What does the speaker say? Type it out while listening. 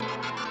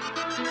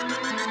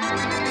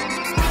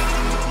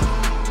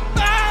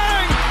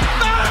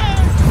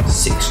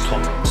Six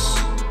Talks.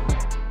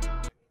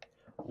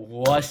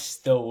 What's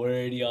the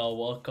word, y'all?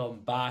 Welcome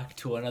back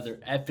to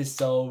another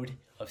episode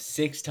of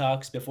Six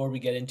Talks. Before we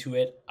get into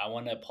it, I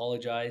want to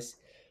apologize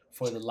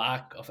for the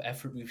lack of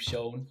effort we've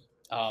shown.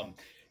 Um,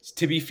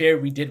 to be fair,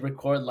 we did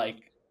record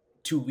like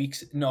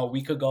a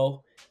week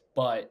ago,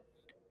 but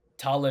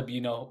Talib,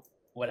 you know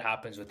what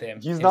happens with him.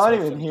 He's His not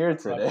whole even footage here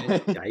got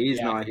corrupted. today. Yeah, he's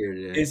Yeah. not here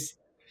today.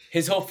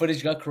 His whole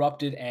footage got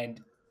corrupted,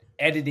 and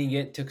editing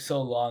it took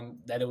so long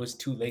that it was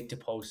too late to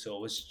post, so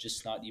it was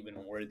just not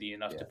even worthy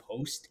enough to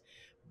post.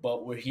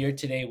 But we're here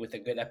today with a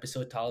good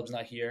episode. Talib's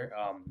not here.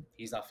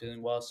 He's not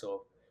feeling well,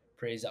 so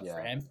praise up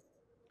for him.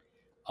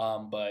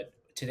 But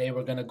today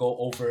we're gonna go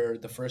over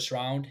the first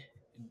round,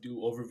 do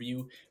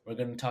overview. We're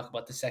gonna talk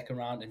about the second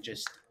round and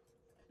just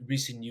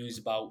recent news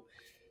about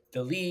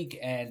the league.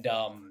 And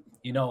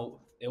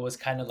it was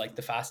kind of like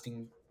the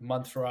fasting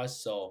month for us,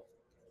 so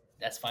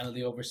that's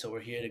finally over. So we're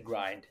here to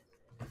grind.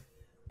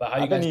 But how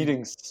you I've guys been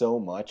eating so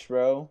much,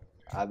 bro.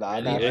 I'm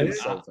Really? actually Yeah.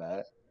 so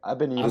fat. I've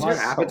been eating Does I'm your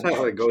on so appetite much.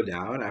 like go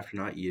down after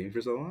not eating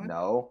for so long?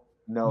 No,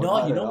 No,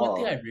 not you at know one all.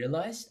 thing I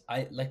realized?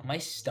 I like my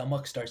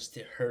stomach starts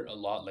to hurt a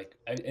lot. Like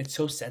it's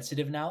so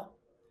sensitive now,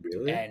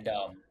 Really? and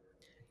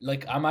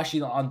like I'm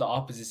actually on the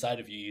opposite side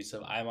of you,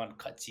 Yusuf. I'm on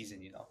cut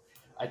season.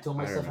 I told I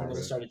myself I'm remember.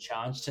 gonna start a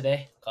challenge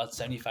today called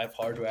 75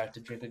 hard, where I have to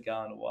drink a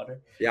gallon of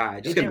water. Yeah, I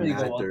just It get didn't really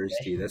mad go well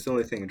thirsty. That's the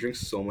only thing. I drink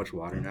so much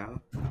water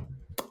now.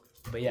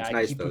 But yeah, It's I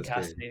nice keep though, it's good.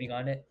 procrastinating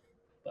on it.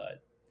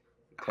 But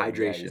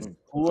Hydration.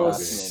 who It's all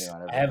else? good.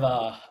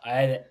 I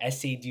had an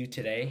essay due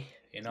today.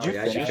 Did you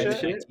Yeah, you shout finish out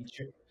to my it?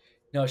 teacher.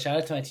 No, shout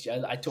out to my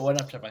teacher. I told one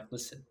up to him, like,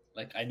 listen,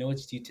 like I know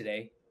it's due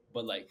today,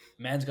 but like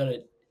man's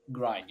gotta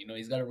grind.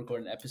 He's gotta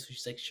record an episode.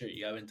 She's like, sure,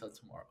 you have until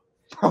tomorrow.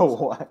 Bro,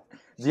 what?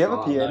 Do you have a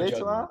Stop. PA Not day joking.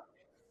 tomorrow?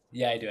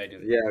 Yeah, I do.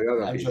 Yeah, we all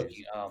got I'm PJs.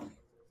 joking.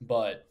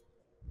 But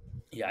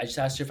yeah, I just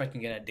asked her if I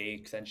can get a day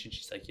extension.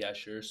 She's like, yeah,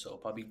 sure. So I'll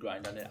probably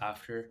grind on it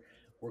after,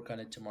 work on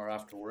it tomorrow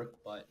after work.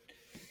 But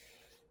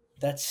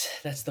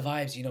that's the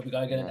vibes. We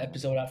gotta get an Yeah.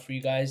 episode out for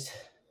you guys.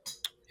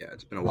 Yeah,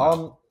 it's been a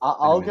while.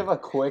 I'll Been a give a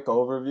quick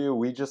overview.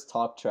 We just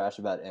talked trash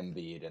about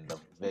Embiid in the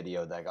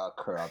video that got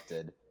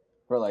corrupted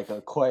for like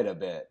quite a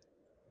bit.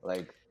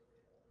 Like,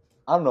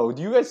 I don't know.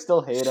 Do you guys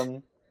still hate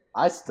him?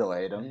 I still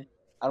hate him.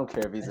 I don't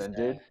care if he's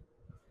injured.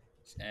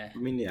 It's eh, I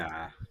mean,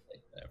 yeah,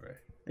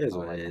 whatever. it is Oh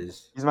what my it God.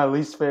 is. He's my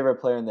least favorite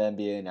player in the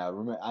NBA now.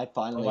 Remember, I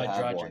finally What about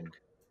have Dragic? one.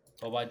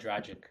 What about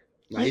Dragic?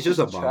 Nah, he's just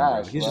a bum,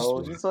 trash, bro. He's bro.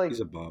 just Just like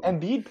he's a bum.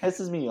 Embiid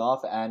pisses me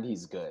off, and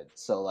he's good.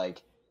 So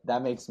like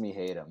that makes me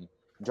hate him.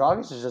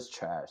 Dragic is just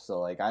trash. So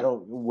like I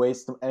don't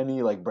waste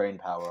any like brain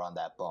power on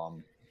that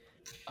bum.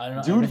 I don't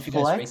know Dude if you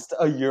guys rate- flexed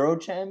a Euro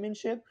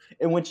championship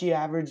in which he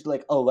averaged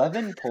like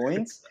 11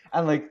 points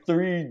and like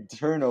 3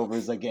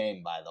 turnovers a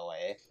game. By the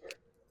way,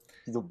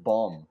 he's a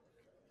bum.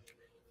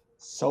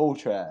 So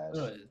trash.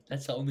 Bro,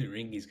 that's the only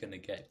ring he's gonna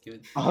get. Give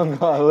it. Oh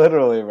god,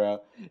 literally,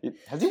 bro.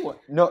 Has he won?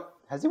 No,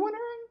 has he won a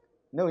ring?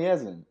 No, he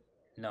hasn't.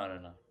 No.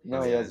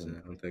 No, he hasn't.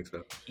 I don't think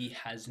so. He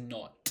has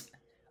not.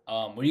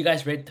 What do you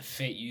guys rate the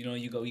fit?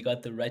 You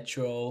got the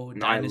retro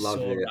No, I dinosaur.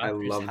 love it. I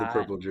Raptors love the hat.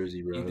 purple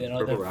jersey, bro. You The did all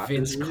purple the Raptors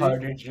Vince jersey?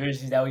 Carter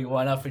jerseys that we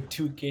won out for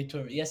 2K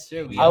tour. Yes,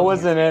 sir. I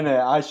wasn't in it.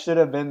 I should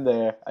have been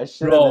there. I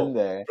should have Bro. been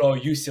there. Bro,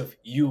 Yusuf,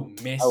 you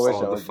missed. I wish I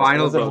Oh, the was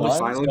final, was it bro. The fun?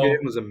 final No. game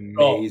was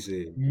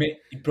amazing.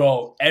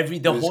 Bro, the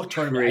It was whole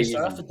tournament. I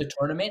started off crazy. with the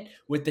tournament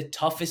with the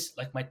toughest,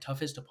 like my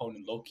toughest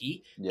opponent, low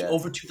key, Yeah,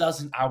 over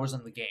 2,000 hours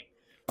on the game.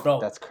 Bro,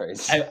 that's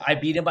crazy. I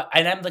beat him,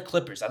 and I'm the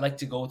Clippers. I like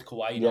to go with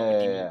Kawhi, I'm a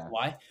team Yeah. with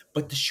Kawhi.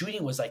 But the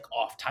shooting was like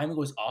off. Timing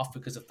was off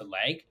because of the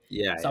lag.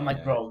 Yeah. So I'm like,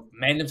 yeah. bro,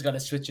 Mandem's got to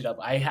switch it up.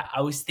 I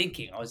was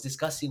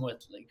discussing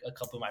with like a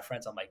couple of my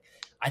friends. I'm like,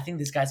 I think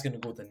this guy's gonna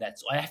go with the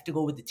Nets. So I have to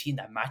go with the team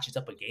that matches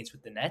up against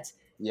with the Nets.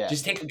 Yeah,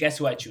 Just take a guess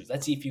who I choose.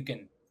 Let's see if you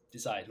can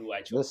decide who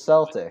I the choose.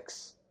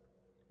 Celtics.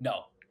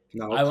 No,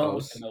 No, I went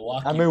with close. the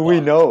Milwaukee. I mean,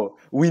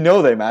 we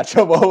know they match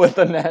up well with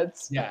the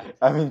Nets. Yeah,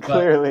 I mean,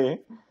 clearly.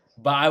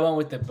 but I went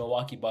with the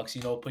Milwaukee Bucks.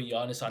 Put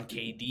Giannis on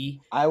KD.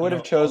 I would know,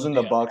 have chosen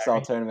all the day Bucks all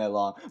Kyrie. tournament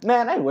long.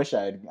 Man, I wish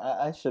I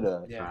should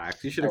have. Yeah.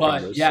 Facts. You should have gone.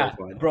 It But was yeah, so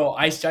fun. bro,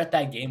 I start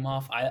that game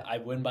off. I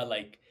win by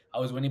I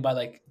was winning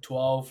by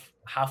 12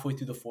 halfway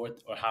through the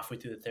fourth or halfway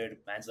through the third.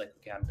 Man's like,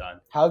 okay, I'm done.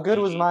 How good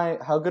was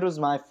GG.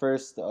 my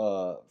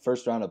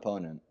first round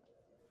opponent?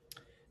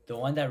 The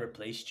one that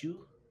replaced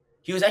you,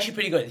 he was actually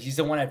pretty good. He's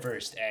the one at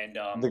first, and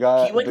The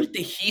guy- he went the- with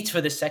the Heat for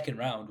the second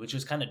round, which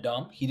was kind of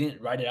dumb. He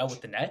didn't ride it out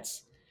with the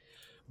Nets,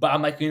 but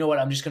I'm like, you know what?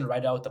 I'm just gonna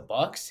ride it out with the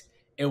Bucks.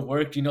 It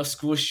worked.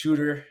 School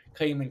shooter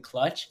came in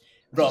clutch,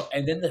 bro.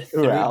 And then the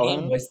third Allen?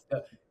 game was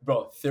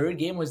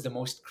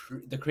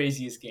the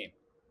craziest game.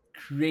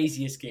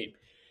 Craziest game.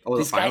 Oh,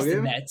 the This final guy's the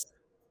game? Nets.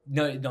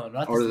 No,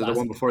 not Or this the last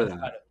one before game.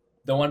 that?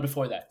 The one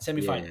before that,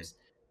 semifinals.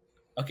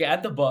 Okay,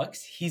 at the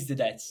Bucks, he's the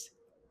Nets.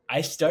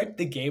 I start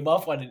the game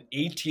off on an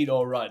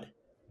 18-0 run.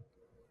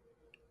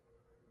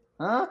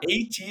 Huh?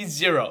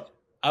 18-0.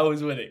 I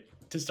was winning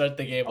to start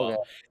the game Okay.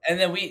 off. And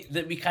then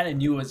we kind of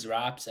knew it was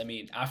wraps. I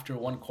mean, after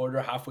one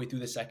quarter, halfway through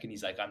the second,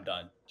 he's like, I'm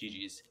done.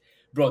 GG's.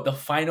 Bro, the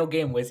final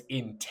game was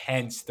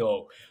intense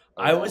though.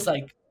 I Yeah. was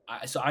like,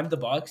 so I'm the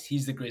Bucks,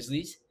 he's the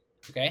Grizzlies.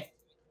 Okay,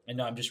 I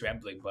know I'm just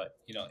rambling, but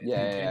Yeah.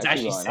 it's Keep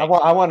actually going. sick. I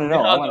want to Then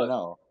know. I I'll want to go.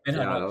 know. Then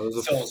I'll Yeah, go. that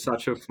was So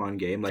such a fun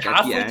game. Like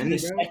at the end,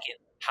 bro.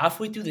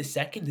 halfway through the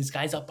second, this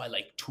guy's up by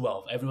like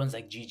 12. Everyone's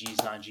like,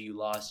 GG's, not G, you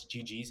lost,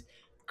 GG's.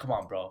 Come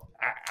on, bro.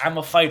 I'm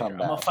a fighter. Come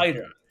I'm a back.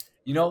 fighter.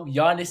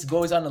 Giannis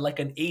goes on like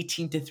an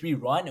 18-3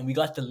 run, and we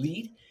got the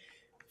lead.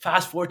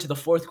 Fast forward to the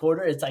fourth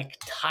quarter, it's like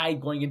tied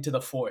going into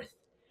the fourth.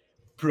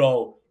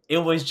 Bro, it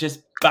was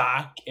just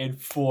back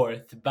and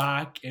forth.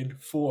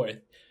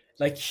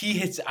 Like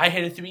I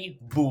hit a three,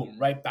 boom,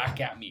 right back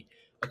at me.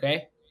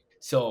 Okay?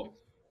 So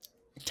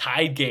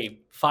tied game,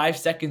 5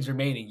 seconds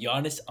remaining.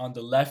 Giannis on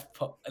the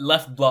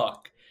left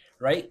block,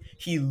 right?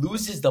 He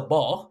loses the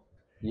ball.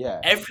 Yeah.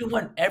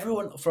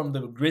 Everyone from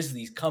the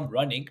Grizzlies come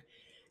running.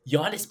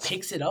 Giannis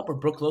picks it up, or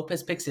Brook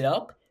Lopez picks it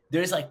up.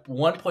 There's like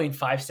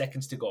 1.5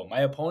 seconds to go.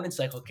 My opponent's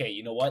like, okay,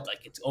 you know what?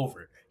 Like, it's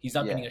over. He's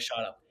not getting a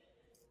shot up.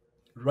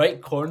 Right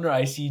corner,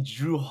 I see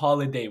Drew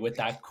Holiday with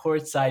that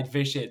courtside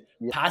vision.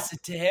 Yeah. Pass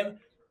it to him.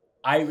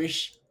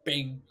 Irish,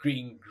 bang,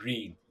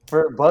 green.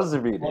 For buzzer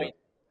beater.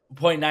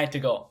 0.9 to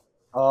go.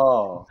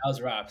 Oh. That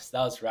was raps.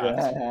 Yeah.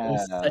 It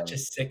was such a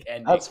sick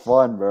ending. That's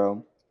fun,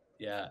 bro.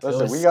 Yeah.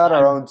 Listen, we got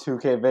our own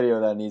 2K video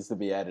that needs to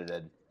be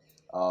edited.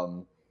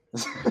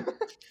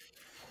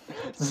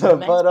 So,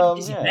 but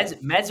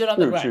Meds been on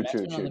the grind.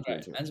 True.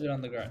 Meds been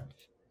on the grind.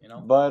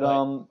 But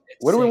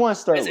what do we want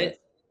to start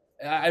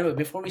with?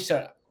 Before we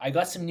start, I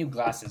got some new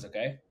glasses.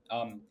 Okay.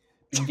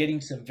 Been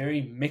getting some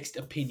very mixed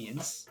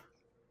opinions.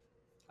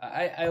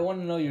 I want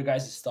to know your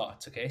guys'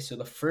 thoughts. Okay. So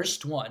the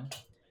first one,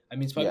 I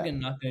mean, it's probably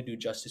not gonna do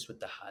justice with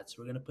the hat. So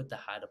we're gonna put the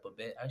hat up a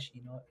bit.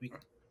 Actually, you know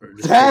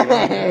what?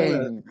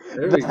 Dang!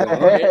 There we go. The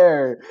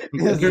hair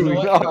is There we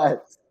go.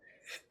 nuts.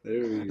 There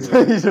we go.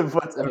 You should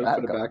put it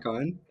back Put it up. back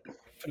on.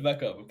 Put it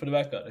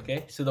back up.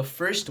 Okay. So the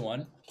first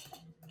one.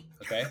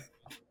 Okay.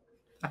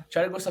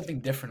 Try to go something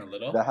different a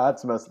little. The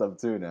hat's messed up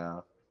too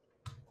now.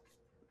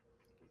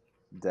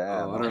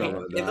 Damn. Oh, I don't know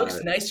about It looks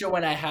that. nicer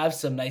when I have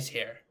some nice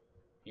hair.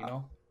 You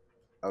know.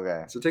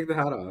 Okay. So take the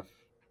hat off.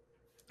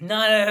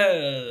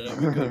 No.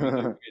 We're good.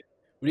 What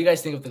do you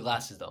guys think of the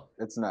glasses, though?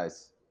 It's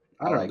nice.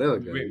 I don't know. like They it.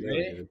 look good. Really?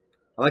 They look good.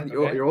 I like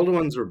your older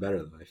ones were better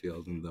though. I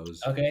feel than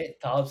those. Okay,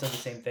 Talib said the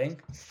same thing.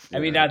 I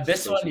mean, Yeah, now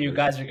this one, especially you those.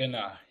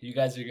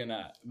 guys are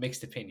gonna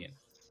mixed opinion.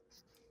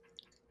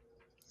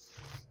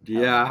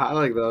 Yeah, I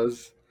like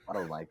those. I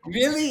don't like them.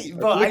 Really,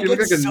 bro? I feel like you look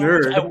like a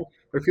nerd.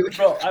 I feel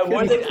like I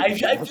wore them. I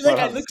feel That's like what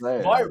I I'm look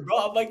saying. smart, bro.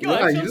 I'm like, yo, Yeah,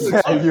 I you feel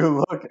look-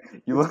 smart.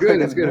 You look good.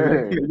 like It's a good.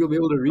 nerd. You'll be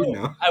able to read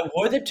Bro, now. I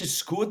wore them to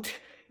school.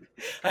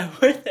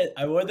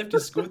 I wore them to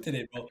school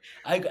today, bro.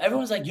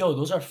 Everyone's like, yo,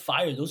 those are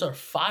fire. Those are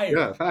fire.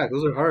 Yeah, fact.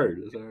 Those are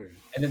hard.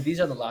 And then these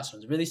are the last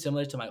ones, really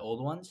similar to my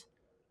old ones.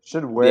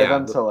 Should wear Yeah,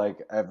 them but- to like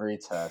every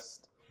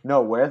test.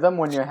 No, wear them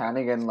when you're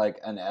handing in like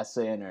an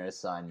essay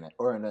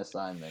or an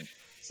assignment.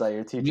 So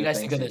your teacher. What do you guys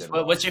think of thinks this? you did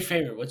well. What's your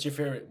favorite?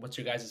 What's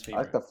your guys' I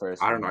favorite? like the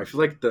first. I don't know. one. I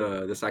feel like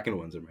the second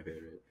ones are my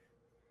favorite.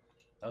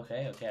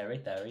 Okay, I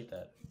rate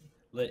that.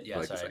 Yeah, I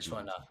like the sorry, I just second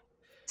wanna.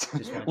 Just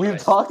want you We've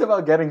guys- talked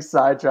about getting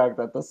sidetracked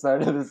at the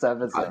start of this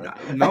episode.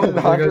 No, And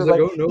because Andrew's like,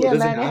 oh no, yeah, it doesn't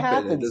man, it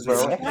happen. happens, bro.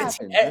 It It's-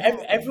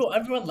 happens.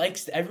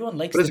 Everyone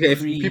likes But it's the okay. If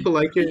pre- people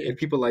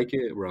like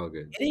it, we're all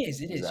good. It is.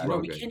 Exactly. You know,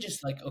 we Okay. can't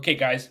just like, okay,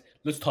 guys,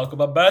 let's talk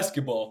about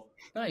basketball.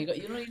 No, you gotta.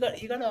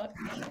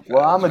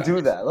 Well, I'm gonna do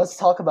that. Let's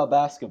talk about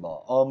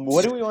basketball.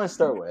 What do we want to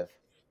start with?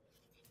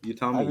 You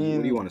tell me. I What do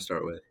mean- you want to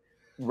start with?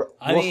 We'll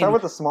I start mean-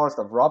 with the smaller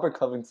stuff. Robert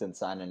Covington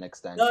signed an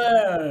extension.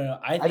 No.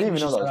 I didn't even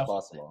know that was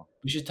possible.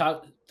 We should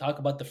talk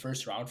about the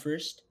first round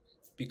first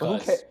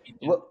because Okay.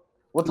 We'll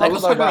Like, talk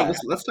let's about that.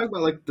 let's talk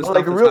about like the Well, stuff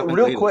like, that's real happened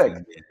lately quick. in the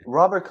NBA.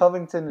 Robert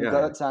Covington Yeah.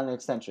 got signed an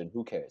extension.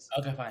 Who cares?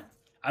 Okay, fine.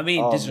 I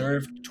mean,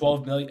 deserved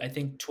 12 million. I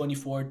think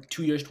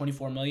 2 years,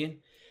 24 million.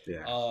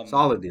 Yeah,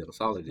 solid deal.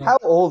 How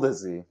old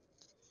is he?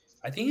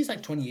 I think he's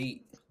like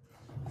 28.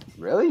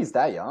 Really? He's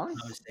that young? If I'm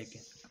not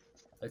mistaken.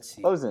 Let's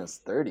see. I was in his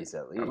 30s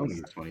at I don't think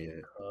least. he's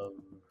 28.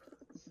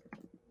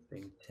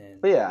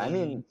 But yeah, I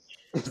mean,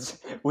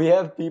 we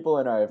have people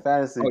in our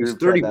fantasy Oh, he's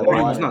group chat that 31.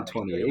 He's wanted- not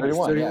 28. He's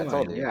 31, yeah, I 31.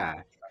 told you.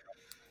 Yeah.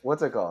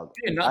 What's it called?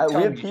 You're not We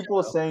telling had me people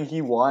that, saying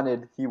we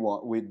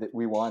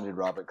wanted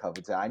Robert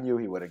Covington. I knew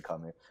he wouldn't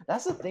come here.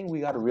 That's the thing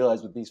we got to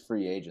realize with these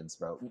free agents,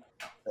 bro.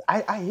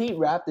 I hate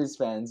Raptors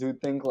fans who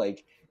think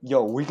like,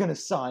 yo, we're gonna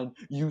sign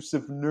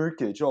Yusuf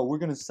Nurkic. Oh, we're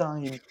gonna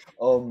sign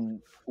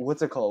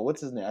what's it called?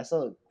 What's his name? I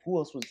saw who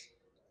else was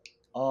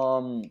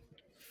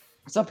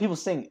some people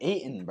saying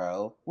Ayton,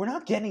 bro. We're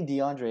not getting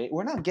DeAndre.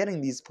 We're not getting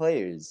these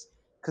players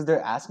because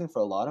they're asking for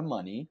a lot of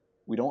money.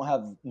 We don't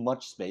have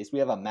much space. We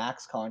have a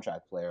max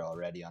contract player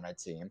already on our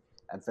team,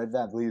 and Fred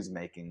VanVleet is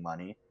making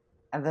money.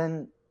 And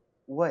then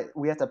what?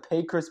 We have to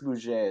pay Chris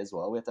Boucher as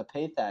well. We have to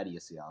pay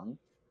Thaddeus Young.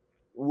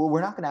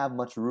 We're not going to have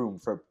much room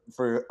for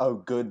a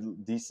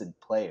good, decent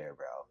player,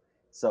 bro.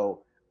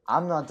 So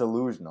I'm not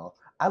delusional.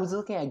 I was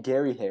looking at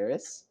Gary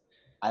Harris.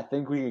 I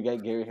think we could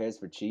get Gary Harris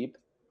for cheap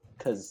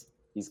because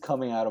he's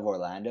coming out of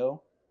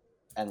Orlando,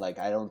 and like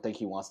I don't think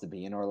he wants to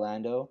be in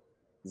Orlando.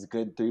 He's a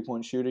good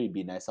 3-point shooter. He'd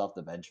be nice off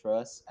the bench for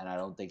us, and I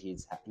don't think he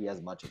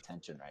has much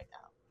attention right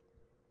now.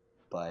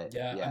 But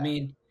Yeah, yeah, I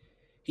mean,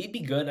 he'd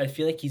be good. I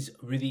feel like he's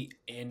really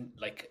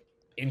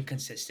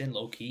inconsistent,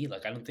 low key.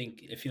 Like I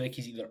feel like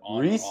he's either on or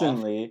off.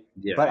 recently,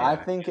 Yeah, but yeah. I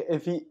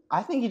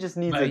think he just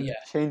needs But a yeah.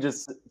 change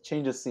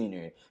of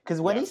scenery.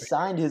 Because when Yeah, he for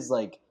signed his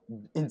like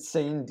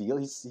insane deal,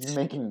 he's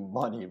making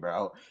money,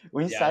 bro.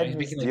 When he Yeah, signed he's his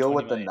making, like, deal 20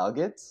 with the million.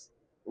 Nuggets,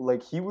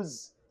 like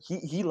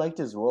he liked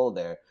his role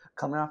there,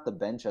 coming off the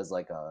bench as a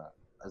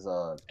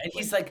And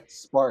he's like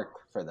spark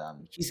for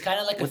them. he's kind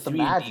of like With a the 3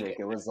 and D Magic,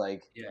 guy. it was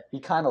like Yeah. he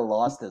kind of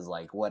lost his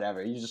like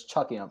whatever. He was just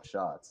chucking up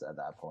shots at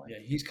that point. Yeah,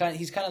 he's kind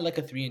of like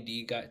a 3 and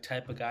D guy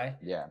type of guy.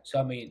 Yeah. So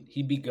I mean,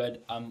 he'd be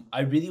good.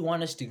 I really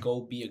want us to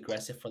go be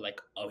aggressive for like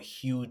a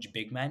huge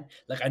big man.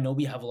 Like I know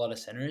we have a lot of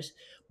centers,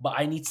 but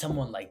I need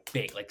someone like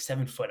big, like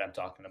 7 foot. I'm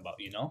talking about,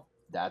 you know.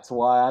 That's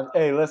why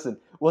hey, listen,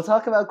 we'll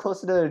talk about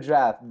closer to the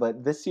draft,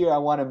 but this year I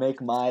want to make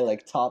my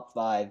like top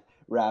 5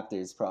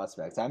 Raptors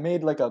prospects. I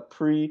made like a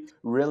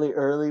really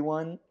early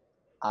one.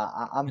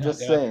 I'm Yeah, just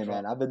get out saying,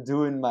 control. man. I've been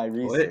doing my What?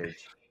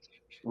 research.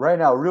 Right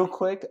now, real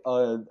quick,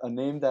 a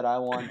name that I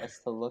want us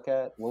to look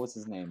at. What was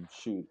his name?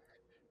 Shoot.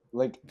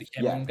 Like, The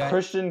yeah, Cameroon guy?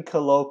 Christian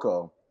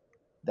Koloko.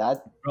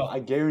 That, Bro. I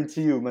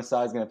guarantee you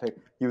Masai's going to pick.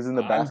 He was in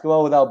the I'm-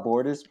 Basketball Without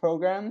Borders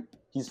program.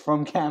 He's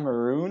from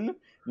Cameroon.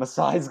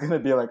 Masai's going to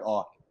be like,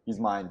 oh, he's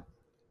mine.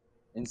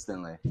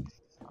 Instantly.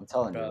 I'm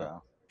telling you, Bro.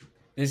 bro.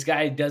 This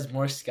guy does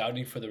more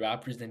scouting for the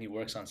Raptors than he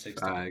works on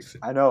 6 Facts.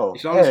 I know. You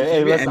should honestly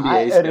Hey, be an listen, NBA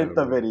I edit the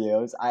scout, bro.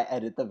 videos. I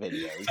edit the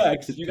videos.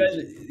 Facts. You guys,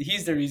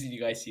 he's the reason you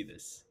guys see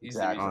this. He's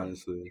Exactly. the reason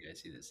Honestly, you guys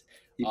see this.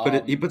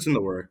 he puts in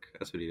the work.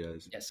 That's what he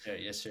does. Yes, sir.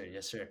 Yes, sir.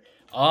 Yes, sir.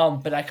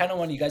 But I kind of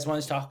want you guys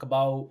want to talk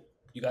about.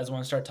 You guys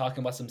want to start talking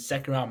about some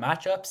second round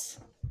matchups.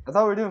 I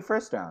thought we were doing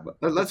first round.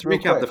 Let's Just real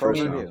recap the quick,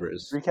 first overview. round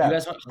first. Recap. You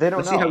guys want- They don't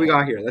Let's know. see how we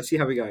got here. Let's see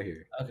how we got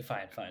here. Okay,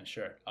 fine,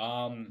 sure.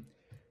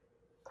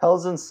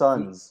 Pels and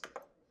Suns.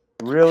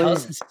 Really,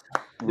 Pels and-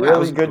 That really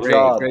was good great,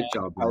 job. Great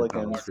job, by the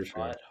Pelicans. Pelicans, for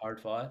sure. Hard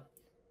fought.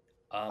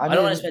 I I don't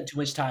want mean- to spend too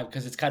much time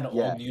because it's kind of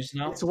Yeah. old news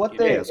now. It's what you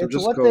they. know? Yeah, so it's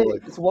just what go, they.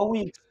 like- It's what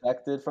we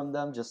expected from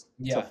them. Just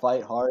Yeah. to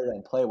fight hard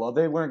and play well.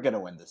 They weren't gonna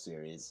win the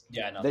series.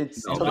 Yeah, no. They And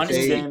took but 2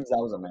 honestly, games. That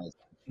was amazing.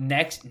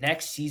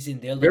 next season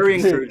they'll Very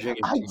look- encouraging.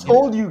 I team.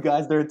 told you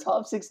guys they're a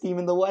top 6 team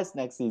in the West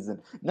next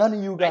season. None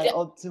of you guys.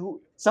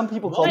 Some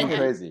people call me What?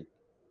 crazy.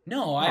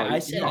 No, I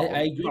said no. I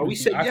agree. No, we with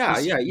said you. After yeah,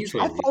 season-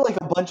 easily. I felt like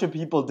a bunch of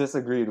people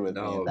disagreed with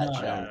me No, in that no,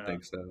 I chat. don't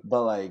think so.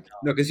 But like,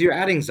 No, because you're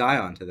adding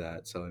Zion to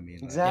that, so I mean,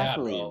 like,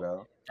 exactly, bro.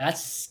 bro.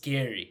 That's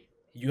scary.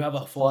 You have a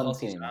It's a full fun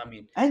healthy. team. I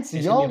mean, And it's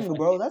It's gonna be a young, fun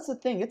bro. team. That's the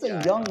thing. It's Yeah, a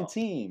I young know.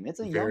 team. It's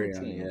a very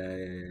young team.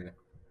 yeah.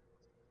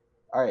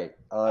 All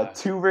right,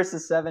 2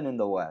 versus 7 in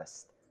the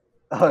West.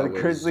 That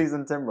was Grizzlies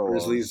and Timberwolves.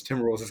 Grizzlies,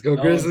 Timberwolves. Let's go,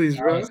 That Grizzlies,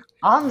 that bro. was-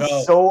 I'm Bro,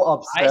 so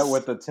upset I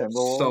with the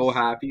Timberwolves. So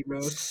happy, bro.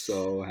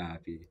 So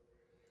happy.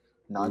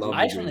 Not love just-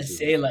 I just want to Grizzlies.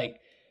 say,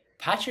 like,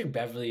 Patrick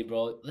Beverly,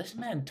 bro, this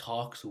man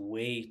talks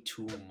way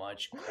too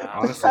much crap.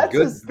 Honestly, That's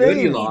good, his good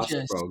he thing. lost, He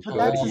just bro. But Good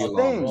that's he his Oh,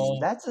 thing. bro.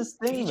 lost. That's his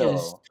He thing,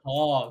 just though.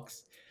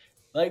 talks.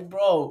 Like,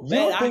 bro, You man,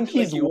 don't I think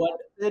feel he's like you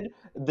want. warranted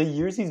the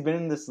years he's been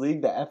in this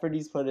league, the effort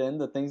he's put in,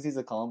 the things he's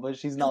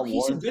accomplished? He's No, not he's a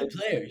warranted. good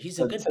player. He's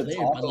a to- good to player,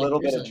 talk but a like, little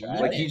bit there's of a trash.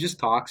 Like limit. he just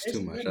talks There's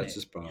too a much. limit. That's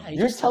his problem. Yeah, he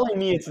You're just telling talks.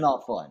 me it's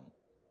not fun.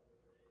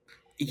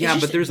 Yeah,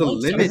 just but there's a annoying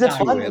limit Is it to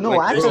fun? it. No,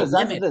 Like, there's a answer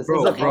limit. this. bro,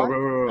 Is bro, it bro, fun? bro,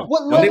 bro.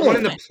 What When they won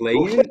in limit? the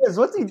Who play-in, cares?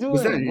 What's he doing?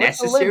 was that What's the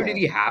necessary? limit? Did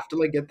he have to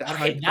like get that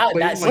high? Okay, now play-in?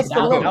 that's Like, What's the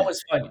that, limit? that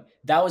was funny.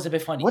 That was a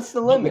bit funny. What's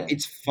the But- limit?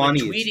 It's But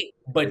funny.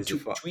 tweeting, it's fu-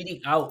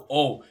 tweeting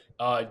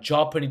out,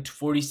 Jaw putting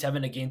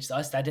 47 against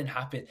us, that didn't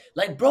happen.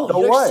 Like, bro,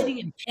 So you're what? sitting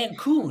in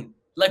Cancun.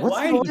 Like, What's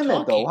why are the you limit,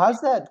 talking? though?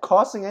 How's that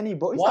crossing any? He's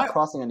Why- not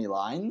crossing any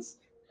lines.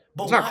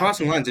 But It's not why-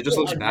 crossing lines. It just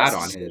so looks bad on him.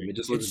 unnecessary. It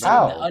just looks It's bad.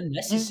 How? so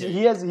unnecessary.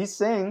 He's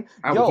saying,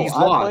 How? yo, He's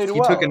I lost. played He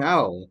well. took an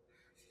L.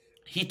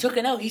 He took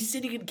an L. He's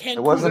sitting in Cancun.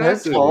 It wasn't his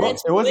Exactly. fault.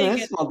 It's It wasn't playing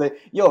his fault.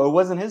 It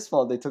wasn't his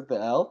fault. They took the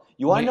L.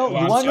 You want to Wait, know? well,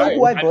 You I'm want to know sorry.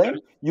 who I I- blame?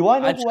 You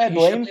want to I'd know who I say he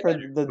blame should for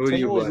play the Who do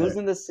you Timberwolves blame?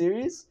 losing this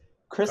series?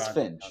 Chris Grant.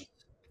 Finch.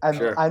 And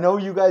Sure. I know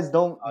you guys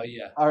don't. Oh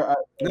yeah. Are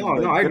No,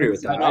 like, I agree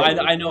with gonna- that.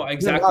 I know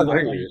exactly I what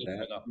agree you're with talking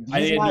that. about.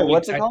 He's I my knew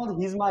what's it exactly-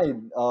 called?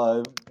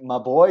 He's my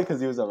boy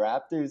because he was a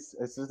Raptors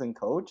assistant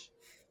coach.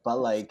 But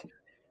like,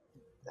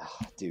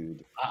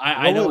 dude,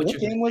 I know what what you're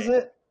game was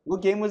it?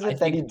 What game was I it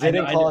that he think- I know-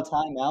 didn't I call know. a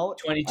timeout?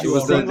 22 A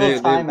was over.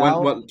 single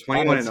timeout what on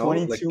 21 a and 0,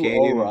 like 22-0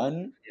 game.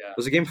 run. Yeah.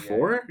 Was it game Yeah.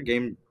 4?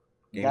 Game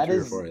That 3 or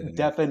is 4, I think.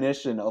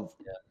 definition of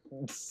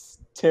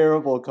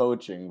terrible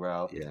coaching,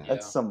 bro. Yeah.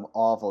 That's Yeah. some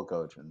awful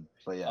coaching.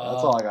 But yeah,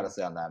 that's all I gotta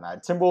say on that, man.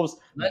 Timberwolves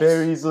Let's-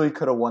 very easily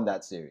could have won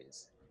that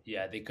series.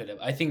 Yeah, they could have.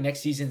 I think next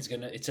season's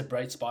it's a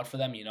bright spot for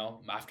them. You know,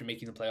 after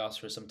making the playoffs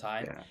for some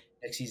time, Yeah.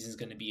 next season's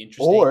gonna be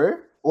interesting.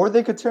 Or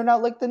they could turn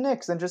out like the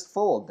Knicks and just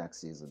fold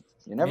next season.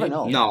 You never Maybe.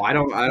 know. No, I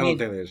don't mean-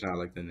 think it's not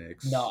like the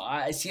Knicks. No,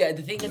 I see.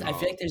 The thing is, I No.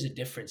 feel like there's a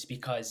difference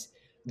because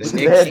The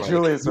They Knicks, had like-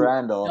 Julius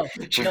Randle. No,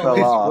 who no, fell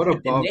it's- off. What a The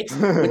bum. Knicks-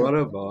 What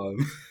a bum.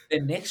 the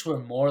Knicks were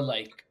more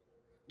like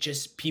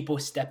just people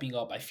stepping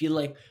up. I feel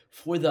like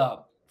for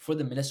for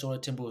the Minnesota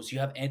Timberwolves, you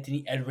have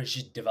Anthony Edwards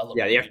just developing.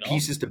 Yeah, they have you know?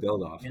 pieces to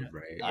build off Yeah. of,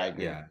 right? I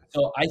agree. Yeah.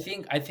 So I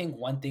think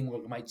one thing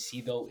we might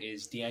see though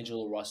is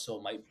D'Angelo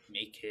Russell might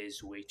make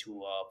his way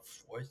to a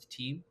fifth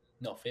team.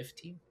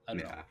 I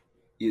don't know.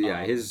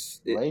 Yeah, Um,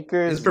 his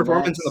Lakers,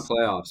 performance in Nets, the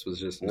playoffs was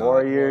just not.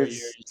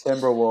 Warriors,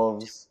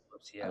 Timberwolves.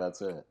 Yeah, And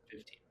that's it.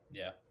 15.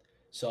 Yeah.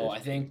 So I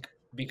think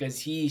because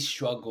he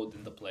struggled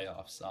in the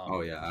playoffs,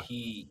 Oh, yeah.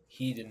 he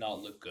did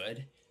not look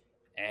good,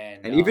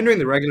 and And even during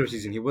the regular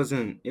season, it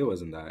wasn't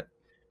that.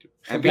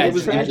 And Guys, he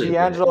was Trade injured, but-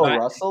 D'Angelo Right.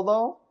 Russell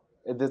though,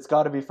 it's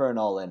got to be for an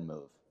all-in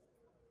move.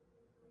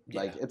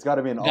 Like it's got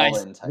to be an guys,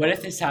 all-in type. what if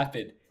move. this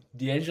happened?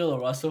 D'Angelo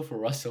Russell for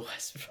Russell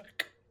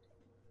Westbrook.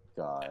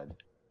 God,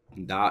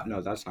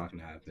 No, that's not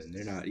gonna happen.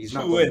 They're not. He's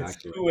not Who going wins?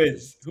 back to Who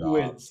wins? Who Stop.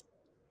 wins?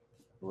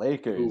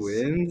 Lakers. Who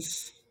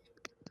wins?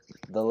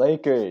 The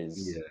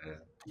Lakers. Yeah.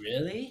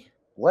 Really?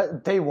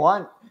 What they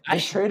want? They're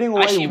trading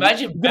away. Actually,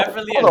 imagine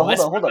Beverly Hold and on,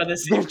 Westbrook hold on the on.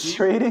 same They're team.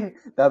 trading.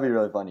 That'd be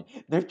really funny.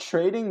 They're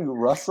trading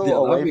Russell Yeah,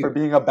 that'd away be- for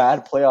being a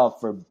bad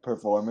playoff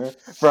performer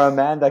for a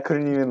man that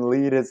couldn't even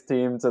lead his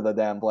team to the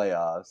damn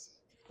playoffs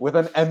with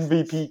an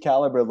MVP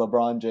caliber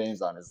LeBron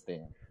James on his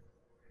team.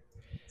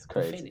 It's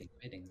crazy.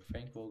 Fitting.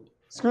 Frank Vogel.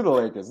 Screw the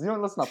Lakers. You know,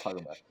 let's not talk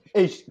about it.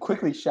 Hey,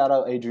 quickly shout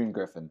out Adrian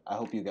Griffin. I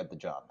hope you get the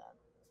job,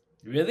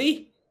 man.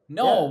 Really?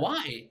 No. Yeah.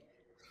 Why?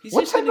 He's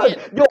What just type gonna of,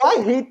 get. yo,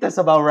 I hate this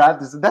about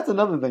Raptors. That's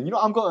another thing. You know,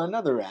 I'm going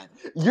another rant.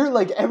 You're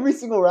like every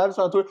single Raptors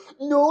on Twitter.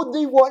 No,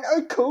 they want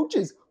our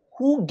coaches.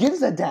 Who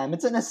gives a damn?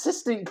 It's an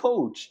assistant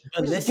coach.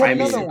 But Just listen, get I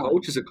mean, another a one.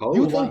 coach is a coach.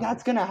 You Hold think on.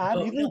 that's gonna have?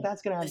 No, You think no,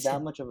 that's gonna have listen,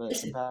 that much of an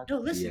Listen, impact? no,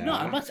 listen. No, Yeah.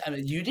 I'm not.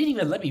 You didn't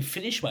even let me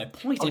finish my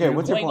point. and Okay, you're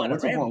what's your going point? on a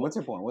What's your ramble. point? What's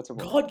your point? What's your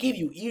point? God gave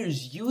you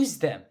ears. Use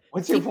them.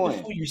 What's your Think point?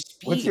 before you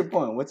speak. What's your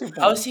point? What's your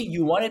I was point? saying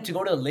you wanted to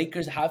go to the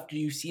Lakers after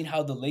you've seen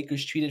how the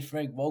Lakers treated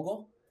Frank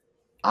Vogel.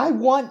 I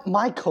want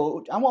my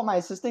coach. I want my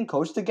assistant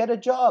coach to get a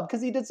job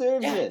because he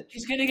deserves Yeah, it.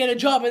 he's gonna get a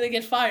job and then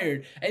get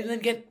fired and then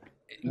get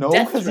No,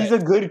 death because he's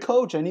threats. a good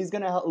coach and he's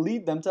gonna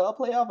lead them to a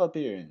playoff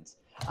appearance.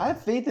 I have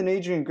faith in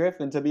Adrian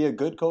Griffin to be a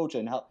good coach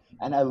and help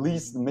and at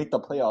least make the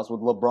playoffs with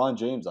LeBron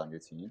James on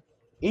your team.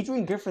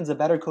 Adrian Griffin's a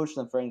better coach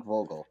than Frank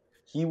Vogel.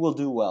 He will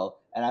do well,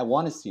 and I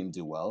want to see him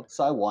do well,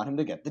 so I want him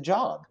to get the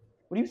job.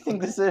 What do you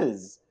think this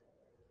is?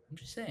 I'm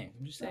just saying.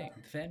 The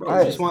fan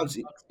Bro, base Alright.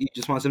 he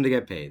just wants him to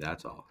get paid.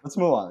 That's all. Let's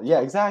move on. Yeah,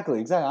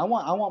 exactly. I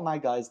want my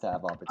guys to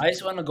have opportunities. I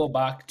just want to go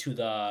back to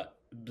the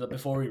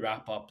before we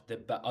wrap up the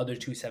other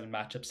 2-7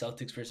 matchup,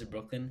 Celtics versus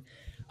Brooklyn.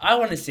 I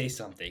want to say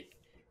something.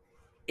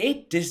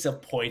 It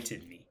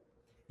disappointed me.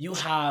 You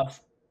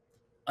have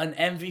an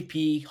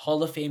MVP,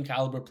 Hall of Fame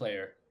caliber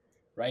player,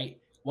 right?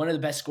 One of the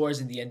best scorers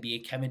in the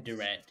NBA, Kevin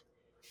Durant,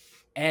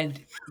 and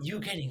you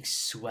getting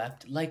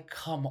swept. Like,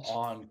 come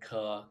on,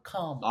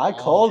 come I on.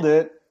 called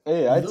it.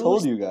 Hey, I Lose-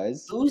 told you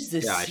guys. Lose the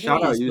Yeah, series.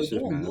 shout out but Yusuf,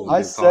 don't man. lose. I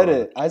Good said call.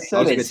 it. I That said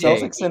was a it. good take.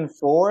 Celtics in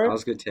 4. That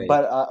was a good take.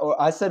 But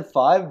or I said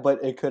 5,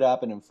 but it could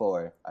happen in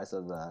 4. I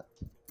said that.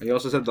 And he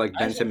also said like I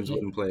Ben said Simmons he-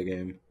 wouldn't play a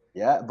game.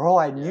 Yeah, bro,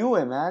 I knew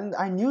it, man.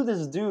 I knew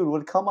this dude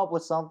would come up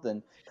with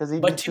something because he.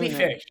 But to be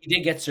fair, he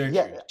did get surgery.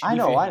 yeah, To I be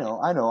know, fair, I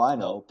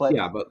know. But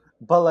Yeah,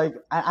 but like,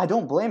 I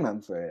don't blame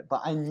him for it.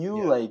 But I knew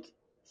Yeah. like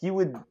he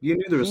would. you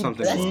knew there was He'd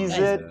something tease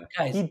wrong. it. Yeah.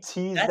 Guys, He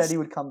teased that's- that he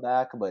would come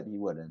back, but he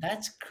wouldn't.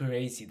 that's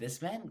crazy.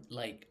 This man,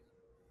 like,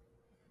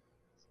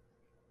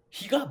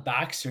 he got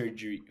back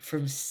surgery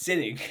from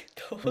sitting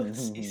the whole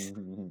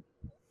season.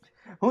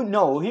 Who?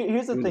 No.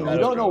 Here's the Who thing. knows, You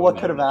don't know bro? what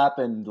Who could have knows?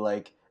 happened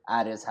like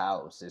at his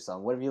house or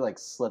something. What if he like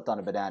slipped on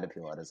a banana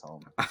peel at his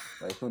home?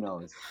 Like who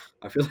knows?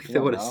 I feel like You they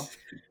don't would know. have.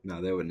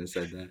 No, they wouldn't have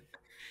said that.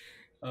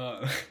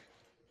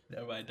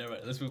 Never mind.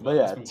 Let's move But on.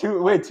 yeah, let's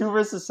move on. 2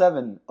 versus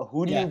 7.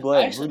 Who do Yeah, you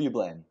blame? actually- Who do you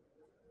blame?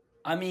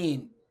 I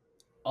mean,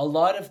 a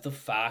lot of the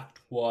fact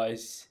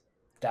was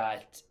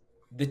that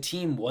the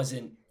team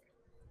wasn't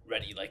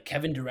ready. Like,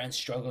 Kevin Durant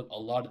struggled a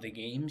lot of the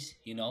games,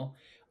 you know.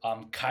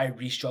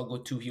 Kyrie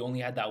struggled too. He only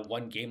had that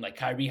one game. Like,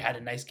 Kyrie had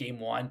a nice game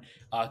 1.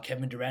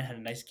 Kevin Durant had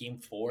a nice game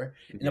 4.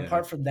 And Yeah.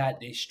 apart from that,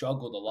 they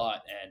struggled a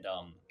lot. And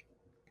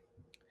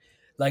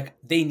like,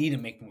 they need to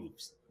make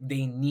moves.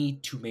 They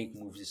need to make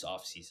moves this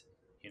offseason,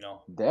 you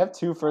know. They have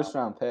 2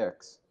 first-round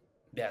picks.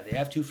 Yeah, they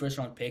have 2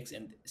 first-round picks,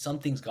 and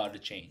something's got to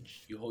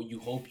change. You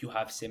hope you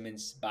have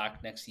Simmons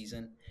back next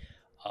season.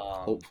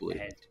 Hopefully.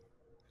 And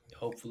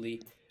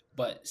hopefully,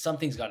 but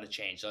something's got to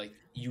change. Like,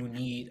 you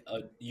need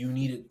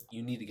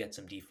to get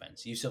some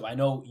defense. Yusuf, I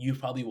know you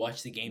probably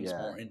watched the games Yeah.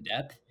 more in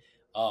depth.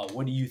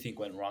 What do you think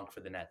went wrong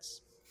for the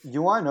Nets?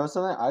 You want to know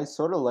something? I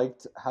sort of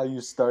liked how you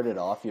started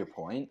off your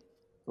point.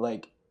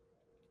 Like,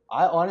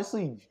 I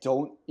honestly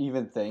don't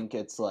even think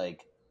it's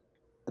like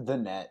the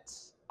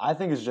Nets. I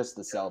think it's just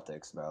the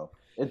Celtics, bro.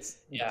 It's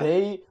Yeah.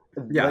 they.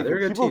 Yeah, like, they're a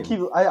good people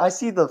team. keep. I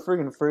see the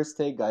friggin' first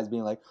take guys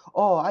being like,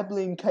 "Oh, I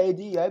blame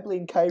KD. I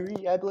blame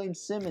Kyrie. I blame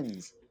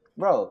Simmons."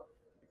 Bro,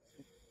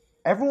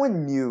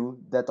 everyone knew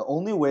that the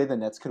only way the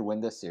Nets could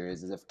win this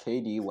series is if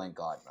KD went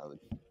God mode.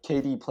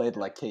 KD played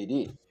like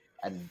KD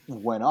and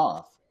went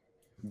off.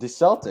 The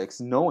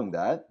Celtics, knowing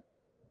that,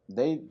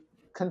 they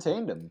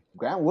contained him.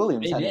 Grant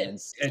Williams They had an did.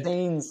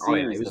 insane Oh,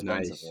 yeah, series he was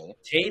nice. defensively.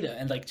 Tatum,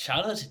 and like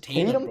shout out to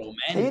Tatum, bro,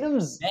 man.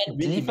 Tatum's man really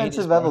made his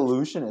defensive mark.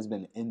 evolution has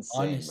been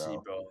insane, Honestly,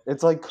 bro.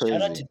 It's like Shout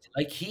out crazy. to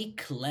like he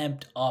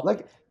clamped up.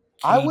 Like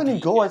I KD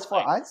wouldn't go and, as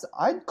far. like,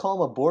 I'd call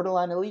him a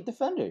borderline elite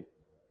defender.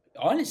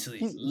 honestly,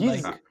 He's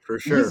like For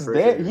sure. he's for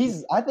there.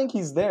 Sure. I think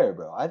he's there,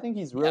 bro. I think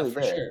he's really yeah,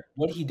 for there. sure.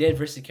 What he did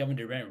versus Kevin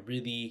Durant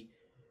really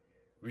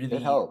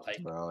It helped,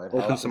 like bro. It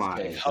Opened helped some his eyes.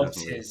 case.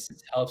 Definitely.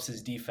 helps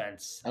his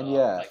defense. And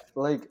yeah, like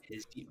like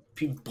his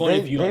point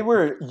of view. they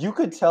were. You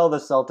could tell the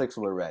Celtics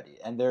were ready,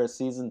 and they're a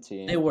seasoned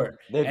team. They were.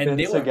 They've And been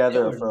they were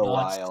together for a not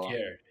while.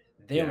 Scared.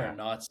 They Yeah. were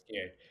not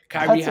scared.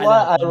 That's had why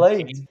that I one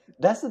liked.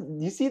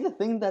 game. You see the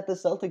thing that the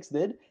Celtics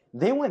did?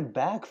 They went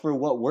back for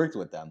what worked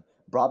with them.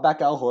 Brought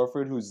back Al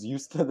Horford, who's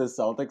used to the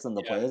Celtics and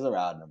the Yeah. players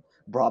around him.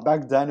 Brought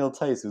back Daniel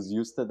Tice, who's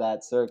used to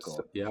that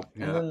circle. Yep.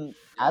 And Yeah. then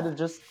added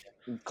just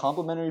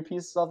complimentary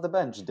pieces off the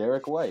bench,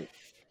 Derek White.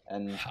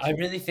 And I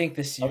really think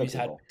this Other series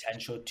had people.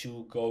 potential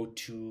to go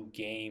to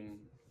game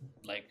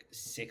like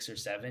 6 or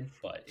 7,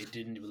 but it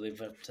didn't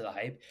live up to the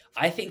hype.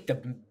 I think the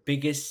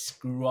biggest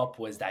screw up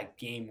was that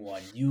game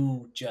 1.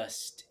 You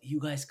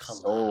guys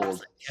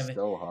collapsed.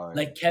 so hard.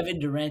 Like Kevin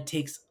Durant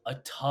takes a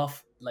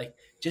tough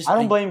just I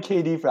don't like, blame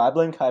KD for that. I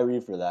blame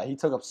Kyrie for that. He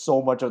took up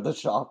so much of the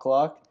shot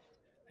clock.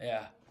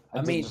 yeah. I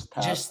and mean, just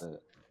passed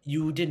it.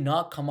 you did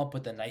not come up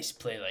with a nice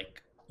play.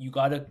 Like you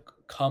gotta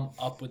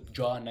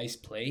draw a nice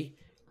play,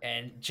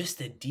 and just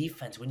the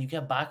defense. When you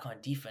get back on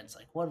defense,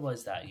 like what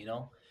was that?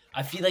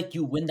 I feel like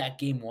you win that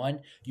game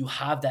 1, you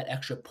have that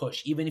extra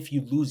push. Even if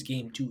you lose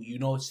game 2,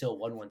 it's still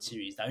 1-1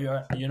 series. Now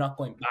you're not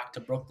going back to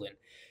Brooklyn,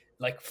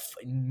 like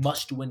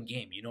must win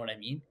game. You know what I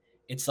mean?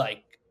 It's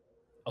like,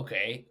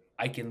 okay,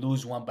 I can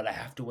lose one, but I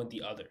have to win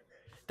the other.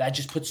 That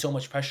just puts so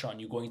much pressure on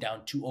you going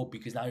down 2-0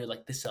 because now you're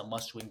like, this is a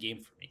must-win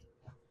game for me.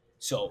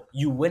 So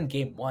you win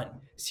game 1,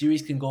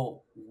 series can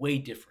go way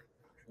different.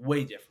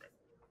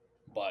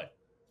 But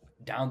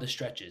down the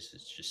stretches,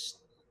 it's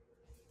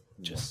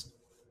just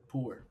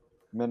poor.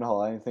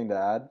 Minhal, anything to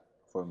add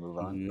before we move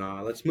on?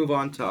 No, let's move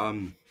on to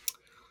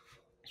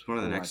it's one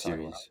of the What do you next wanna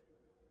talk series.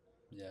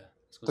 Yeah.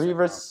 Let's go 3 second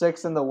versus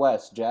 6 in the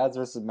West. Jazz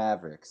versus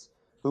Mavericks.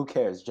 Who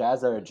cares?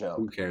 Jazz are a joke.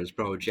 Who cares,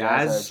 bro? Jazz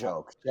are a Jazz.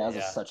 joke. Jazz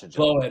Yeah. is such a joke.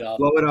 Blow it up.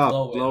 Blow it up.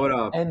 Blow Blow it it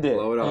up. End it.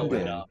 Blow it up. End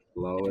it. man.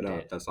 Blow it End up.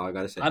 it. That's all I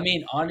gotta say. I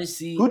mean,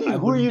 honestly, Who I are you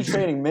wouldn't-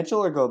 trading,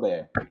 Mitchell or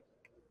Gobert?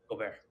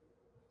 Gobert.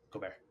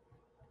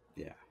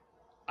 Yeah.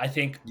 I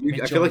think I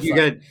Mitchell feel like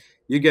is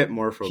you get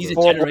more from he's a him.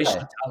 For generational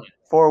what? talent.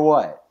 For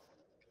what?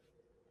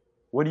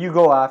 What do you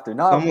go after?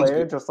 Not Someone's a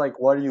player, good. just like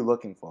what are you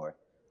looking for?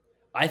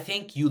 I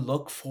think you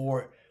look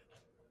for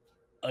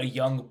a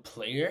young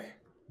player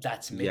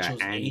that's Yeah,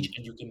 Mitchell's and- age,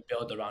 and you can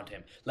build around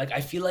him. Like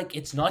I feel like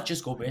it's not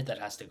just Gobert that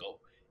has to go;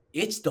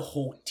 it's the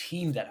whole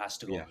team that has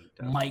to go. Yeah,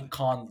 definitely. Mike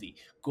Conley,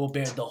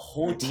 Gobert, the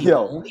whole team.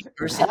 Yo, the only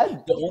person,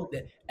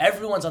 that-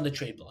 everyone's on the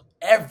trade block.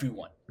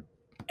 Everyone,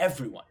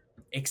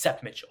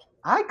 except Mitchell.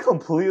 I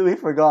completely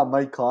forgot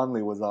Mike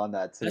Conley was on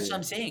that team. That's what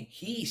I'm saying.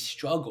 He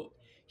struggled.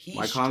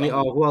 Mike Conley.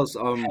 Oh, who else?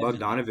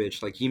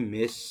 Bogdanovich. Like he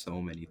missed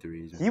so many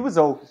threes. He was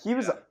okay. He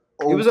was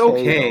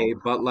okay, though.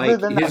 but like Other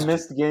than his, that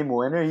missed game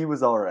winner, he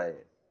was all right.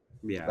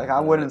 yeah. Like I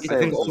but wouldn't say. I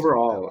think it was just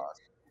overall, their loss.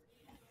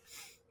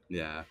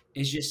 yeah.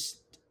 It's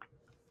just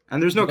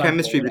And there's no You got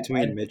chemistry Gobert.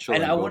 between Mitchell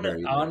and I Gobert. wouldn't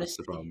either. That's the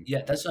honestly. problem.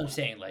 Yeah, that's what I'm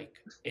saying. Like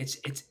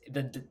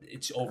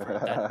it's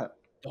over.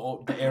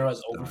 The era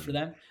is over Done. for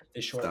them.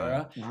 The short Done.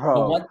 era. But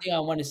Bro, one thing I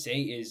want to say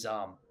is,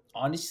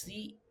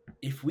 honestly,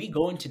 if we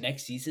go into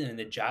next season and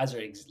the Jazz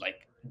are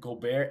like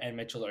Gobert and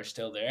Mitchell are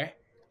still there,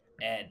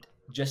 and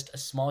just a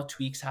small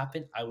tweaks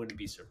happen, I wouldn't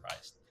be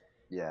surprised.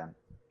 yeah,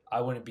 I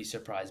wouldn't be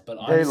surprised. But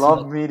honestly, they love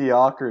like,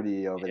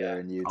 mediocrity over Yeah. there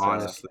in Utah.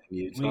 Honestly,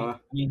 Utah.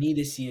 we need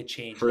to see a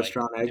change. First Like,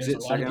 round there's exit, a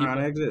lot of second round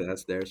people- exit.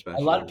 That's their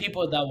special. A lot of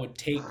people that would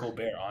take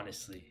Gobert,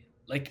 honestly.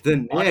 Like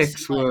The honestly,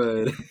 Knicks like,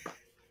 would.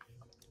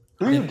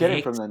 Who are you The getting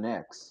Knicks- from the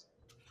Knicks?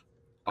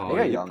 Oh, They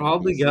got you young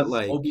probably pieces. get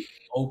like.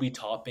 Obi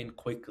Toppin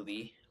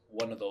quickly,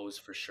 one of those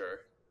for sure.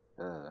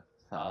 I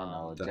don't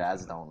know. Definitely.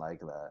 Jazz don't like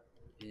that.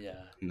 Yeah.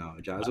 No,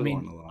 Jazz I would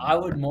mean, want a lot. I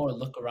would more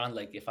look around.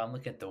 Like if I'm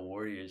looking at the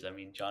Warriors, I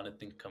mean,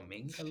 Jonathan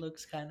Kuminga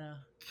looks kind of.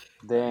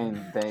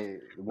 They.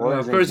 Well,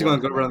 of course, you're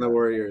gonna go around the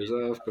Warriors.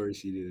 Oh, of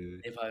course you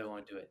do. If I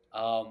want to do it,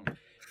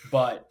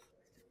 but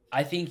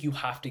I think you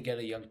have to get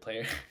a young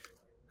player.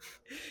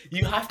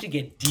 You have to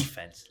get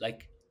defense,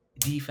 like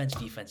defense.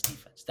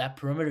 That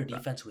perimeter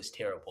defense was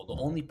terrible. The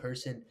only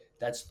person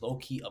that's low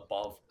key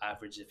above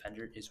average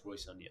defender is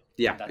Royce O'Neal.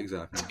 Yeah, That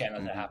exactly.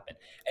 cannot Mhm. happen.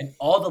 And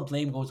all the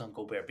blame goes on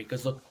Gobert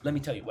because look, let me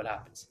tell you what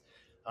happens.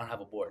 I don't have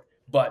a board,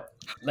 but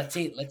let's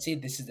say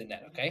this is the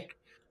net, okay?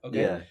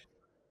 Okay. Yeah.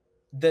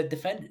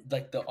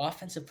 The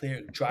offensive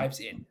player drives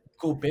in.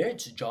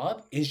 Gobert's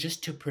job is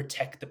just to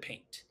protect the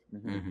paint.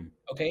 Mhm.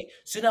 Okay,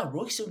 so now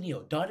Royce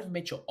O'Neal, Donovan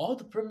Mitchell, all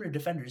the perimeter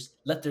defenders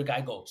let their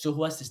guy go. So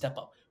who has to step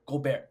up?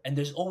 Gobert, and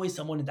there's always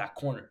someone in that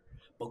corner.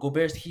 But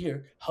Gobert's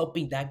here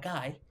helping that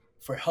guy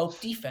for help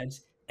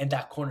defense, and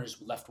that corner is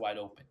left wide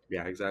open.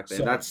 Yeah, exactly.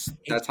 So and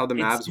that's how the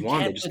it's- Mavs you won.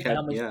 They can't just put kept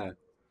that much- yeah.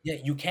 Yeah,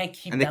 you can't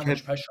keep And they that much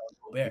kept- pressure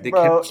on Gobert. They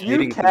Bro, kept you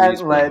hitting can't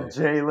threes, let bro.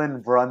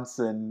 Jalen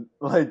Brunson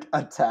like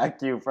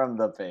attack you from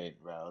the paint,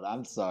 bro.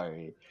 I'm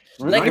sorry.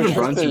 Like, Not even yes,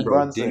 Brunson, Respect bro.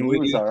 Brunson, he was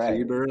Dinwiddie,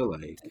 alright. Kleber,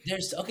 like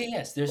there's okay,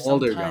 yes, all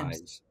their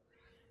guys.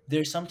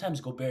 there's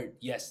sometimes Gobert,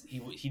 yes,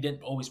 he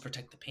didn't always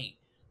protect the paint,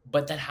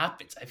 but that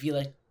happens. I feel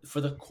like for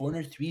the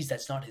corner threes,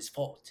 that's not his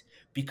fault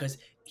because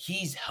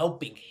he's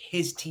helping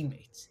his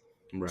teammates.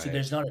 So Right.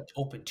 there's not an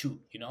open two,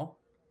 you know.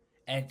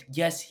 And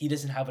yes, he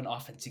doesn't have an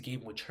offensive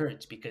game, which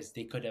hurts because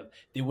they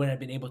wouldn't have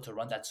been able to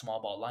run that small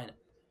ball lineup.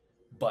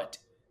 But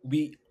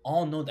we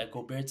all know that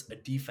Gobert's a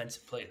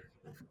defensive player,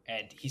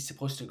 and he's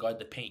supposed to guard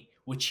the paint,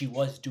 which he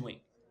was doing,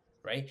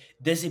 right?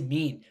 Doesn't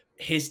mean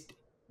his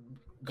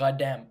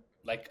goddamn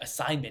like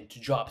assignment to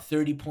drop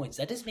 30 points.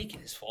 That doesn't make it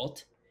his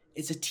fault.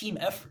 It's a team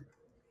effort.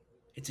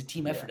 It's a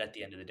team Yeah. effort at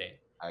the end of the day.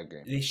 I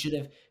agree.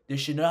 There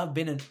should not have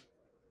been an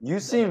You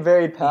seem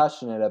very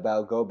passionate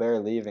about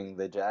Gobert leaving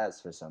the Jazz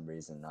for some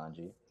reason,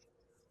 Najee.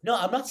 no.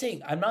 I'm not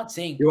saying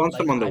He wants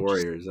like them on the I just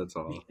Warriors. That's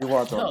all. You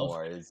want on the no.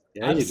 Warriors.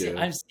 Yeah, I'm you sick.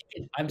 do.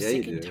 I'm Yeah,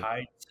 sick you and do.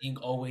 tired seeing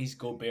always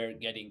Gobert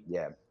getting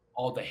Yeah.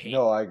 all the hate.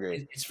 No, I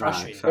agree. It's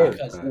Facts, frustrating facts,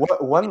 because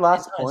facts. One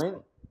last it's not his point.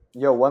 fault.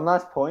 Yo, one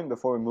last point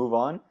before we move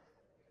on.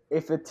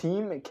 If a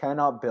team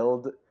cannot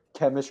build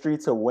chemistry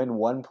to win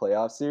one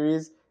playoff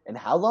series, and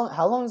how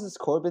long has this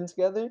core been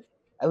together?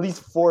 At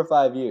least 4 or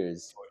 5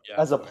 years. Yeah,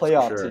 As a of course.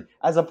 playoff sure. team.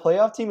 As a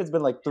playoff team, it's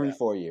been like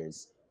 3-4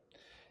 years.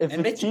 If And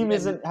the Mitch team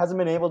has hasn't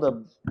been able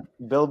to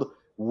build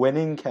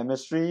winning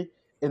chemistry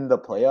in the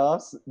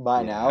playoffs by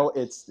Yeah. now,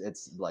 it's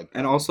like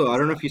And done. also, I It's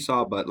don't know done. if you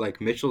saw, but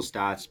like Mitchell's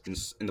stats been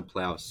in the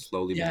playoffs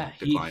slowly been Yeah, like,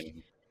 he-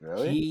 declining.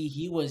 Really?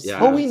 he was. Yeah.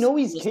 But he we was- know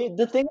he he's was-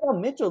 the thing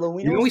about Mitchell though,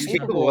 we You know he's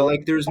capable capable, but of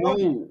like there's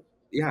performing. no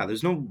Yeah.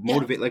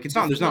 motivate. Like The there's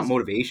thing not is-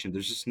 motivation.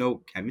 There's just no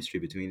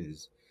chemistry between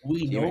his.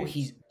 We know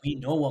teammates. we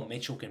know what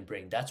Mitchell can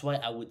bring. That's why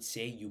I would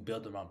say you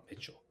build around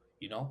Mitchell.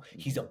 You know,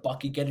 he's a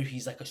bucket getter.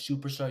 He's like a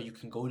superstar. You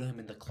can go to him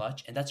in the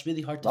clutch, and that's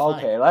really hard to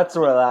Okay, find. let's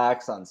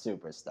relax on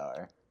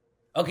superstar.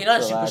 Okay,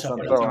 not a Relax superstar, on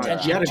but throwing a that.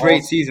 potential. He had a All-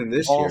 great season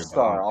this year.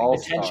 all-star, but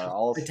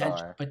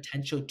all-star.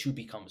 Potential to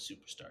become a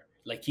superstar.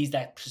 Like he's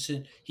that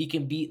person. He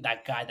can be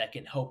that guy that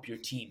can help your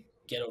team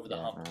get over the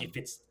Yeah, hump man. if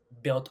it's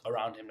built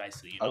around him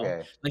nicely. You know,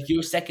 Okay. like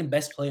your second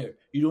best player,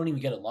 you don't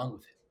even get along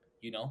with him.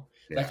 You know,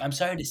 like Yeah. I'm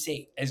sorry to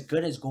say, as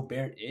good as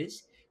Gobert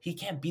is, he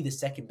can't be the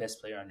second best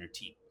player on your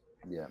team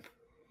Yeah.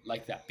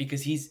 like that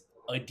because he's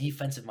a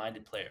defensive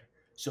minded player.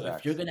 So Facts.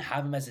 if you're gonna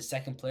have him as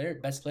a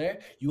best player,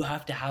 you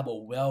have to have a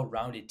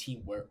well-rounded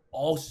team where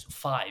all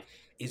five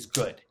is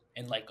good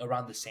and like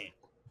around the same.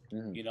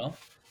 Mhm. You know,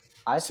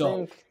 I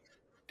So-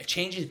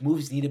 think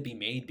moves need to be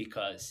made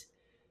because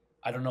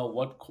I don't know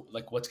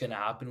what's gonna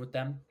happen with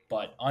them.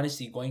 But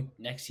honestly, going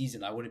next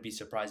season, I wouldn't be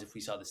surprised if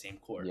we saw the same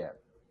core. yeah.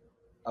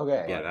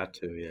 Okay. Yeah, that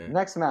too. Yeah.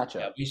 Next matchup.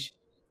 Yeah, we should.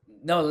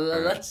 No,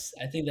 Alright. let's.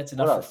 I think that's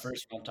What enough else? for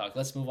first round talk.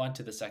 Let's move on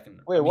to the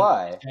second. Wait,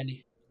 why?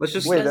 Andy, Let's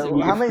just Wait, Because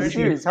it- how many we-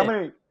 series? How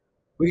many?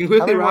 we can How quickly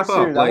many more wrap up.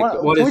 series?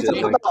 Like what can is we it?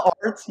 talk Like about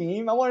our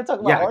team? I want to talk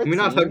about yeah, our can we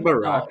not team. talk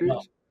about No,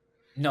 Raptors?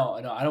 no,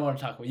 I don't want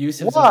to talk about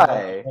Yusuf.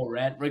 Why? Whole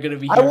rant. We're gonna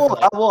be. I Here will. for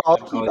like, I will. I'll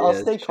Oh, keep. yeah, I'll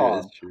it's stay true, calm.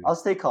 it's true. I'll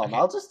stay calm. Okay.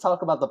 I'll just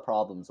talk about the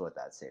problems with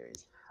that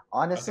series.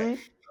 Honestly,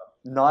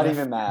 not Yeah.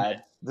 even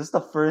mad. This is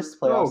the first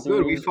playoff Oh, series.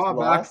 good. We fought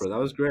back lost. for that.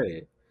 Was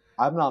great.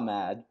 I'm not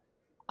mad.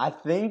 I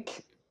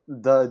think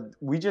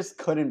we just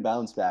couldn't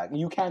bounce back.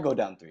 You can't go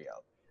down 3-0.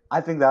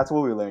 I think that's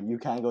what we learned. You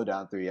can't go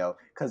down 3-0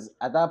 because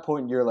at that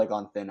point you're like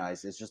on thin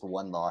ice. It's just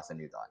one loss and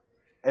you're done.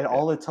 And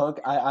all it took,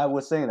 I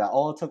was saying that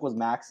all it took was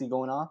Maxey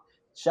going off.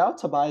 Shout out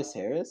Tobias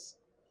Harris.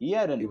 He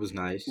had He a was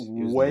nice.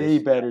 He was way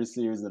nice. better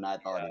series than I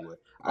thought he would.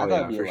 I Oh, thought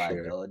yeah, he'd be for a sure.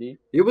 liability.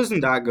 He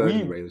wasn't that good in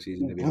We the regular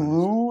season, to be honest.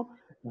 Blew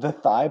the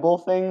Thibault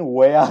thing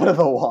way out of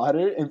the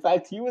water. In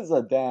fact, he was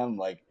a damn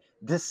like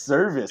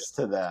disservice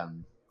to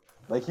them.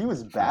 Like he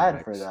was bad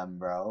for Facts. them,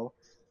 bro.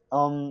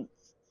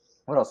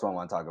 What else do I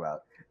want to talk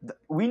about?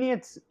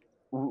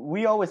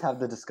 We always have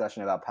the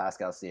discussion about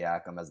Pascal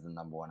Siakam as the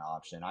number one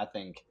option. I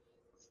think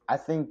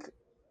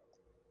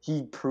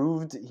he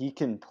proved he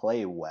can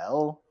play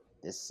well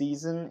this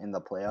season in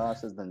the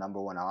playoffs as the number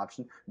one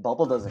option.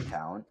 Bubble doesn't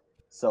count.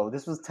 So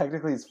this was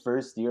technically his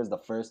first year as the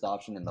first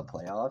option in the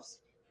playoffs,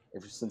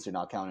 since you're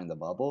not counting the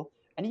bubble.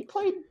 And he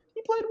played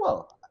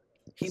well.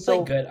 he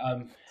So- played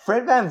good.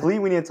 Fred Van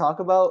Vliet we need to talk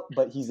about,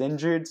 but he's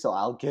injured, so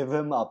I'll give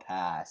him a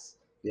pass.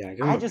 Yeah, give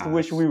him I a just pass.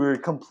 wish we were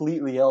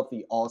completely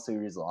healthy all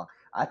series long.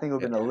 I think it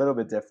would have been a little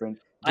bit different.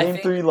 I Game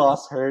think- 3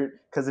 loss hurt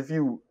because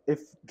if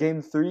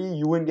Game 3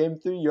 you win Game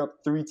 3, you're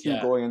up 3-2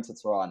 Yeah. going into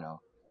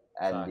Toronto,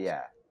 and Facts.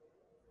 yeah,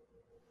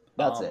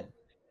 that's Um, it.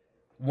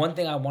 One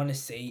thing I want to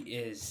say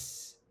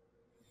is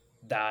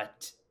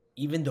that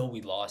even though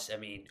we lost, I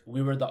mean,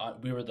 we were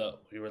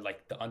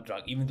like the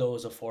underdog. Even though it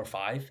was a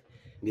 4-5,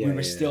 Yeah, we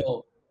were yeah,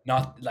 still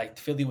not like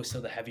Philly was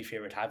still the heavy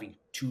favorite, having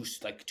two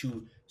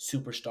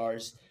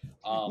superstars.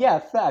 Yeah,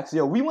 facts.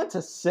 Yo, we went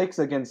to 6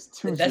 against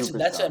 2 that's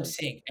what I'm superstars.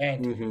 saying.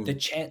 And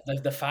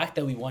Mhm. the fact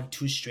that we won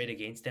 2 straight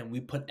against them, we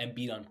put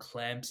Embiid on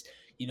clamps.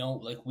 You know,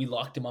 like we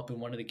locked him up in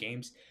one of the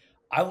games.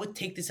 I would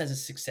take this as a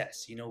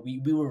success. You know, we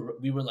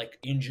were like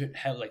injured,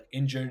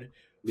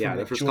 Yeah,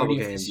 the first couple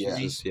majority of the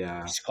games,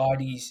 Yeah.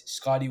 series.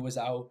 Scotty was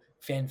out.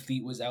 Van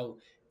Fleet was out.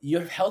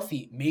 You're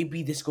healthy.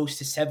 Maybe this goes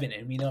to 7,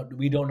 and we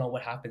don't know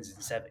what happens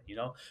in 7.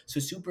 So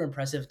super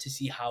impressive to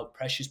see how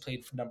Precious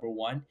played for number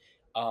 1.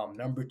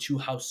 Number 2,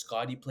 how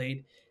Scotty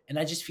played, and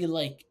I just feel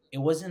like it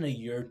wasn't a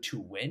year to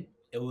win.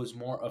 It was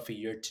more of a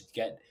year to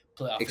get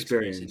playoff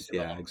experience and experience.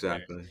 Yeah, develop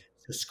players. exactly.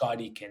 So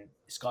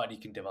Scotty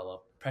can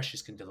develop.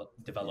 Precious can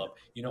develop.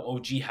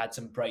 OG had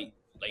some bright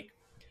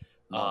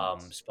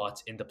Moments.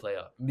 spots in the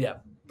playoff. Yeah,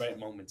 bright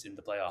moments in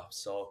the playoffs.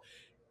 So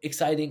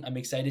exciting. I'm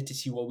excited to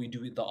see what we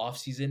do in the off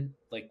season.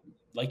 Like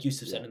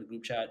Yusuf said Yeah. in the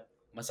group chat,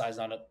 Masai's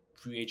not a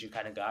free agent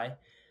kind of guy,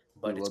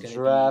 but We it's will gonna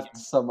draft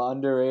some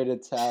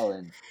underrated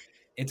talent.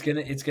 it's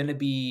gonna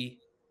be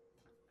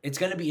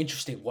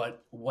interesting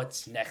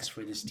what's next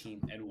for this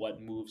team and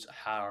what moves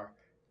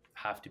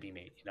have to be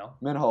made.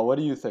 Minho, what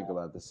do you think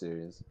about the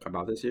series?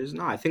 About this series,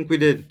 no, I think we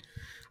did.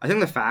 I think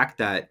the fact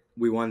that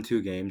we won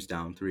 2 games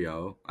down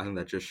 3-0, I think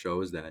that just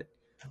shows that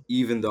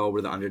even though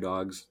we're the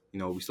underdogs,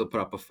 we still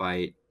put up a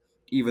fight.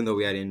 Even though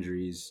we had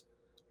injuries,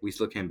 we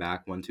still came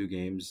back, won 2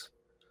 games.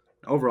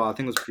 Overall, I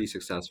think it was pretty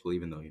successful,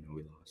 even though we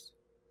lost.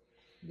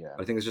 Yeah.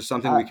 I think it's just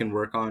something we can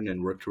work on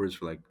and work towards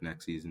for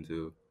next season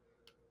too.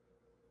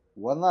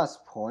 One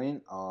last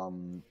point. Oh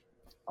man,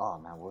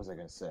 what was I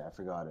gonna say? I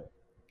forgot it.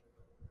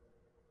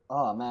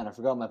 Oh man, I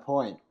forgot my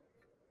point.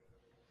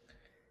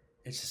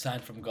 It's a sign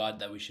from God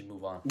that we should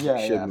move on. Yeah,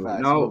 Should yeah. move.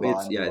 Facts. No, Move it's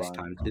on, yeah, move it's on.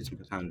 time. It's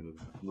time to move.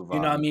 Move You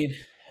know on. what I mean?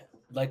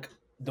 Like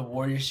the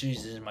Warriors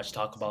series isn't much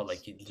talk about.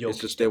 It's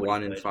just they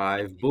won in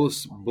 5.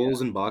 Bulls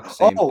and Bucks.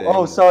 Same thing.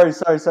 Oh, sorry.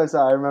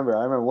 I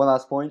remember. One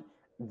last point.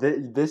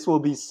 This will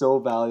be so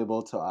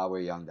valuable to our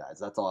young guys.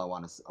 That's all I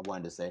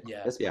wanted to say.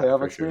 Yeah. This Yeah, playoff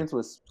for experience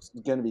was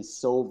going to be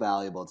so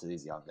valuable to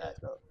these young guys,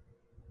 bro.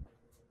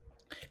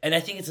 And I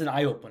think it's an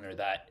eye opener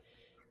that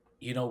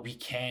we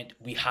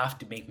have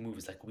to make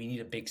moves. Like we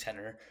need a big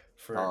center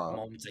for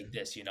moments like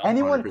this.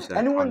 Anyone 100%,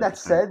 that 100%.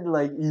 said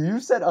you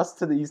said us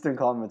to the Eastern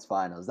Conference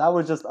Finals, that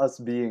was just us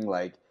being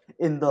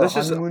in the That's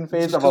just- honeymoon it's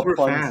phase just of 'cause a we're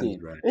fun fans, team.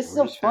 right? This is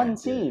We're a just fun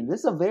fans, yeah. team. This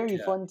is a very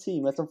Yeah. fun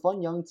team. It's a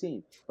fun young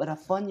team. But a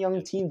fun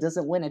young team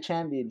doesn't win a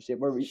championship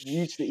or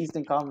reach the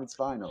Eastern Conference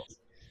Finals.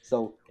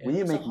 So we need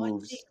to It's a make hot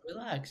moves. take.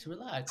 Relax.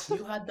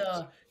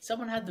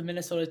 Someone had the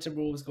Minnesota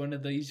Timberwolves going to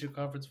the Eastern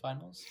Conference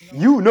Finals. That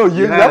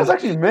Yeah. was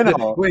actually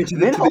Minho. Wait, to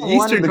Minho the wanted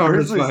Eastern the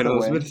Conference Grizzlies to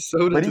Finals. win,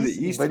 Minnesota but to the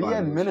he East had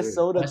Finals. sure.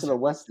 Minnesota to the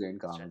Western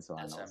That's Conference what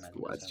I Finals. meant.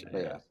 Western,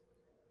 But yeah. yeah.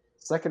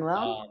 Second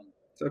round?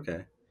 It's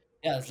okay.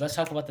 Yeah, let's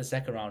talk about the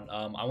second round.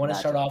 I want to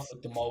start Matchups. off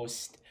with the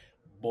most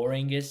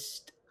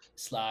boringest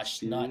 / not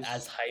Series?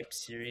 as hyped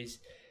series.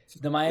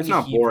 The Miami It's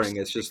not Heat boring.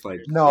 versus It's just like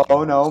No,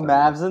 stuff.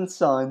 Mavs and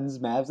Suns.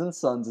 Mavs and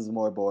Suns is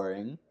more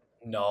boring.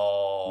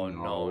 No.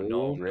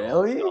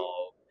 Really? No.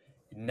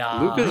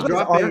 Nah. Luka's You guys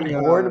dropping,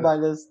 aren't bored by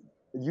this.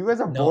 You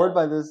guys are No. bored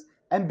by this.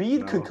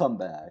 Embiid could No. come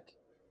back.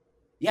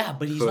 Yeah,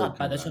 but he's Could not come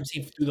bad. That's what I'm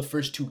saying through the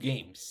first 2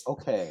 games.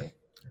 Okay.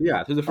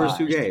 Yeah, through the first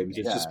 2 Fine. games,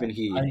 it's just Yeah.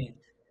 been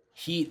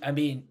Heat. I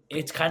mean,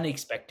 it's kind of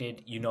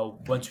expected.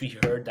 Once we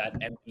heard that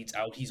Embiid's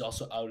out, he's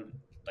also out of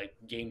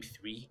game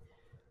 3.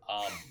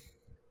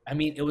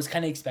 It was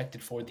kind of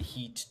expected for the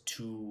Heat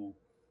to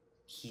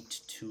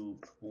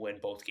win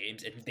both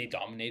games, and they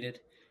dominated.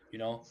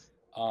 I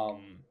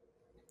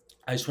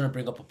just want to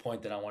bring up a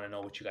point that I want to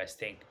know what you guys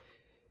think.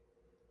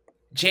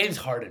 James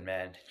Harden,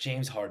 man.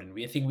 James Harden.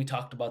 I think we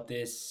talked about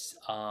this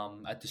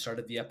at the start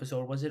of the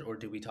episode, was it? Or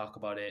did we talk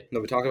about it? No,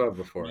 we talked about it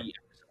before. Yeah.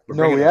 We're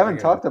No, bringing we it up, haven't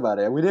bring it up. talked about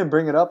it. We didn't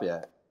bring it up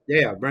yet.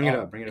 Yeah, bring it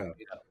Oh, up. Bring it up.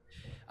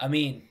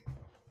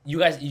 You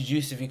guys,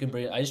 if you can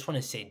bring it. I just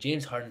want to say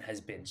James Harden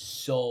has been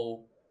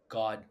so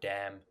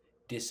goddamn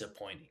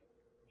disappointing.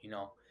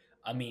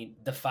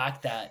 The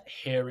fact that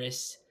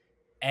Harris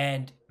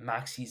and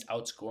Maxi's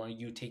outscoring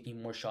you,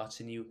 taking more shots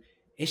than you,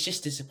 it's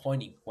just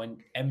disappointing.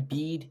 When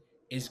Embiid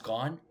is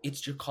gone,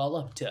 it's your call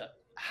up to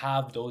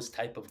have those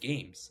type of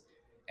games,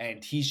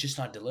 and he's just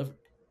not delivered.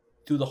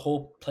 Through the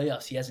whole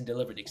playoffs, he hasn't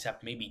delivered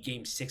except maybe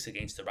game 6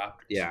 against the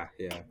Raptors. Yeah.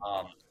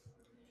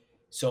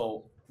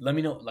 So let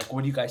me know,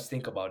 what do you guys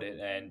think about it?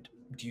 And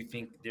do you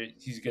think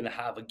he's gonna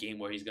have a game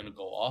where he's gonna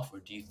go off, or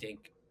do you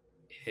think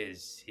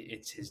it's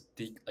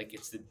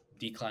the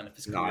decline of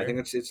his career? No, I think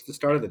it's the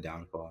start of the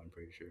downfall. I'm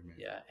pretty sure, man.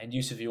 Yeah. And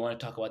Yusuf, you want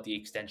to talk about the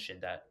extension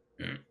that?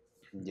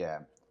 Yeah.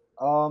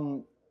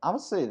 I'm gonna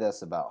say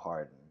this about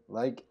Harden.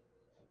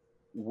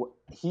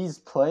 He's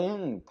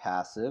playing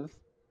passive.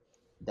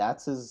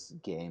 That's his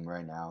game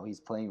right now. He's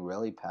playing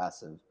really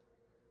passive.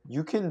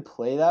 You can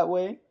play that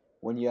way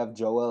when you have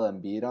Joel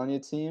Embiid on your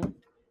team.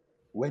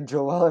 When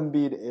Joel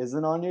Embiid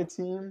isn't on your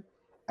team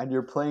and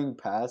you're playing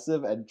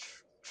passive and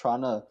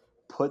trying to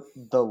put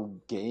the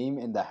game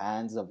in the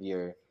hands of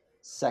your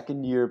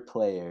second-year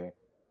player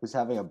who's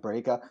having a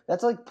breakout.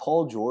 That's like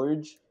Paul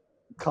George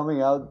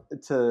coming out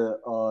to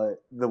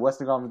the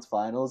Western Conference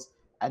Finals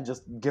and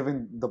just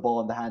giving the ball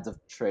in the hands of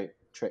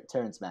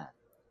Terrence Mann.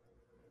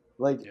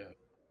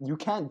 You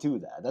can't do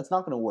that. That's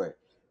not going to work.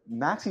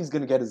 Maxi's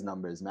going to get his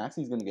numbers.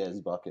 Maxi's going to get his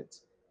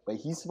buckets. But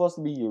he's supposed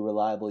to be your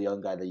reliable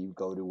young guy that you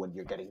go to when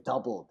you're getting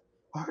doubled.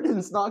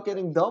 Harden's not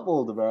getting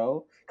doubled,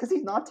 bro, because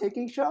he's not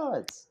taking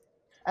shots.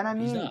 And I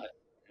He's mean, not.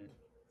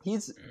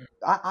 he's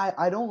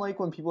I don't like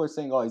when people are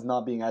saying, oh, he's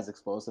not being as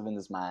explosive in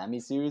this Miami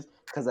series,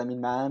 because I mean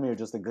Miami are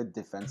just a good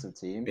defensive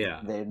team. Yeah.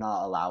 They're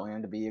not allowing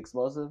him to be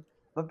explosive.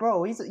 But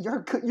bro,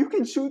 you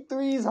can shoot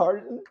threes,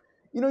 Harden.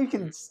 You know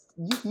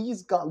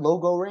he's got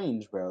logo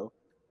range, bro.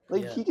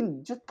 Like Yeah. he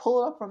can just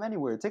pull it up from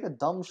anywhere, take a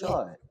dumb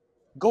shot.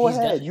 Go He's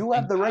ahead, you definitely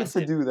have the right to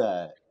passive. do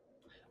that.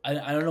 I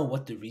don't know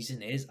what the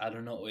reason is. I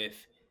don't know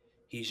if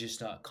he's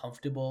just not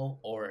comfortable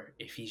or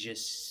if he's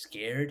just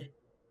scared.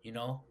 You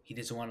know, he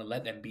doesn't want to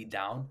let Embiid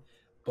down.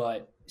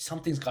 But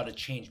something's got to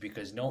change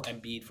because no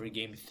Embiid for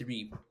Game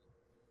 3.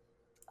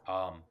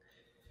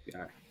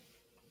 Yeah.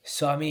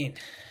 So I mean,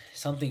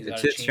 something's got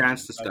It's to his change.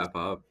 chance to because- step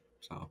up.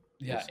 So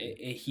Yeah, we'll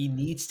see. he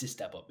needs to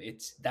step up.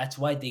 That's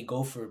why they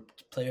go for a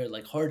player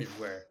like Harden,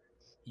 where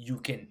you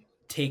can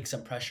take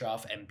some pressure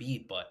off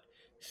Embiid, but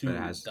through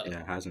But it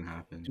hasn't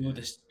happened. through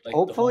this like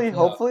Hopefully, the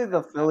whole playoff- hopefully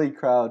the Philly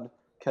crowd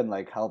can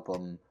like help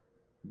him.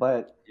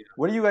 But Yeah.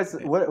 what do you guys?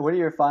 Yeah. What are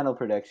your final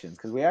predictions?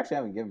 Because we actually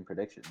haven't given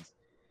predictions.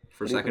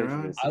 For What do you second predict for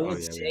round, this I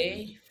series? would yeah,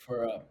 we say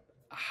for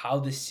how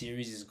the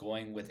series is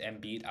going with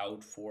Embiid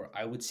out for,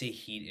 I would say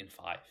Heat in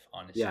 5.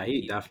 Honestly, yeah,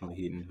 he definitely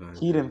Heat in 5.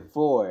 Heat in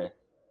 4.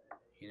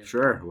 Heat in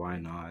Sure, 5. why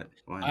not?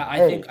 Why not? I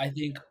Hey.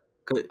 think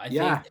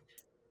Yeah,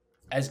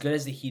 as good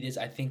as the Heat is,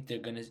 I think they're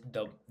gonna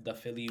the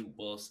Philly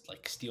will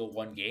like steal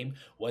one game,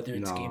 whether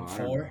it's No, Game I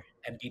don't 4,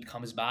 Embiid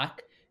comes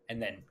back, and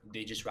then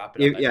they just wrap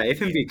it up. if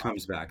Game Embiid 5.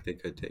 comes back, they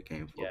could take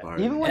Game 4. Yeah. But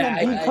Even when And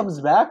Embiid I-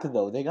 comes back,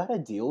 though, they gotta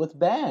deal with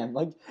Bam.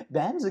 Like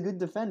Bam's a good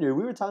defender.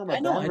 We were talking I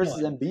about know, Bam I versus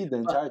know. Embiid the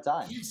But- entire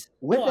time. Yes,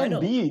 With no, I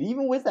know. Embiid,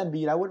 even with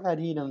Embiid, I would have had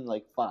Heat in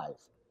like 5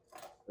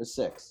 or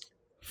 6.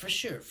 For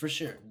sure.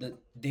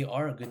 They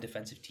are a good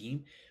defensive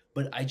team,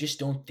 but I just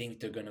don't think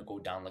they're gonna go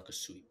down like a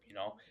sweep. You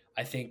know,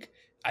 I think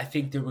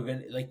they were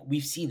gonna like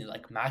we've seen it.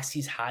 Like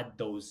Maxi's had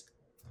those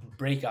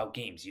breakout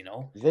games. You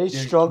know, They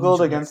There's struggled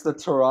huge- against the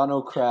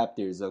Toronto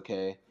Raptors.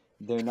 Okay,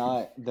 they're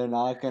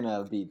not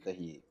gonna beat the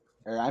Heat.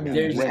 Or I mean,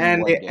 There's- win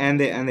and one they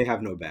game. they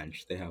have no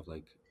bench. They have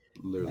like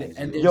literally. And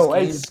zero. there's Yo,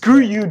 hey, games screw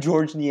where- you,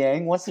 George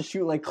Niang wants to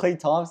shoot like Klay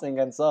Thompson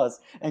against us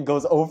and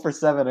goes 0 for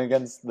 7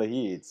 against the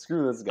Heat.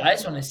 Screw this guy. I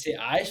just want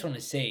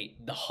to say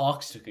the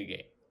Hawks took a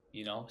game.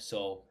 You know,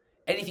 so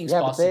anything's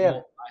Yeah, but they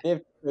possible.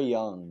 have Trae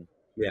Young.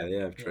 Yeah, they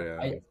have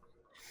Trae. Yeah,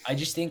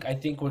 I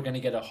think we're gonna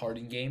get a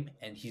Harden game,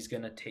 and he's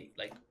gonna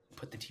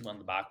put the team on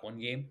the back one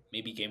game,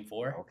 maybe Game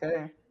 4,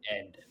 Okay.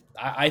 and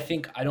I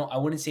think I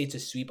wouldn't say it's a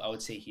sweep. I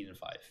would say Heat in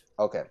 5.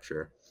 Okay.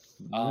 Sure.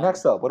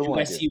 Next up, what do Did we you want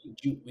guys to do?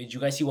 see? Did you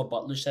guys see what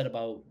Butler said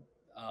about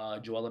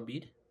Joel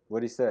Embiid? What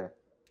do you say?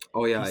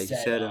 Oh yeah, He he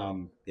said, said.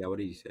 Yeah, what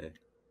did he say?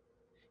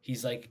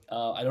 He's like,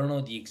 I don't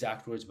know the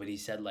exact words, but he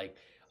said like,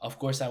 of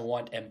course I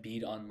want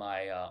Embiid on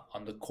my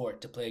on the court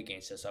to play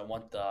against us. I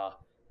want the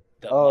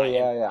Oh my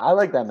yeah. I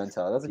like that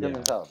mentality. That's a good Yeah.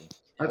 mentality.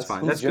 That's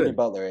fine. Who That's Jimmy good.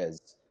 Butler is.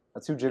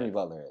 That's who Jimmy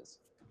Butler is.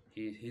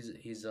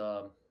 He's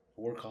a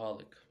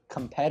workaholic.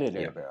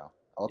 Competitor, Yeah. bro.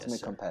 Ultimate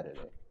sir.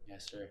 competitor.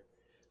 Yes, sir.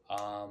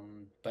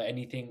 But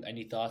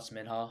any thoughts,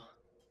 Minha?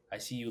 I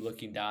see you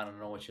looking down. I don't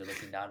know what you're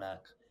looking down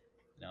at.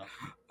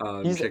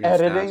 No. He's checking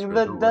editing stats,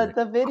 bro, don't worry.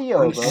 the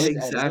video, I'm bro. He's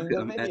exactly.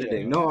 I'm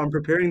editing. No, I'm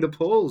preparing the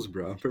polls,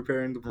 bro. I'm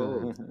preparing the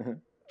polls.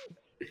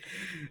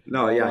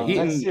 No, Well, yeah,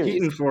 next series.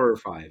 Heat in 4 or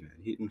 5, man.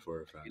 Heat in 4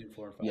 or 5. Heat in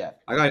 4 or 5. Yeah.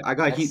 I got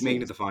Next Heat making series. it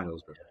to the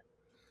finals, bro.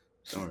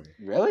 Don't worry.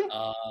 Really?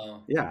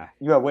 Yeah,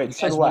 Yeah, wait, You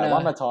so guys do I. Why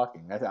wanna- am I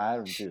talking? I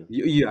have too.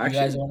 you You actually.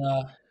 guys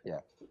wanna? Yeah.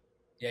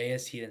 Yeah.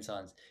 Yes, Heat and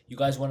Suns. You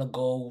guys wanna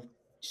go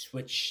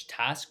switch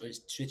tabs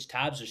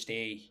or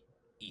stay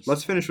East?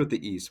 Let's finish with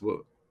the East.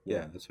 What?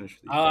 Yeah, let's finish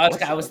with the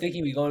East. I was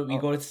thinking we go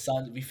Oh. to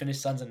Suns. We finish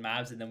Suns and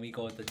Mavs, and then we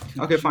go with the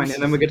two. Okay, fine,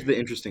 and then we get to the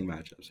juiciest- interesting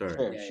matchups. All right.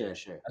 Sure, Yeah, sure, yeah.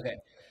 sure. Okay.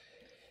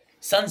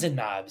 Suns and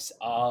Mavs.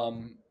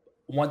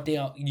 One thing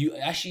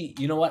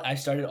you know what? I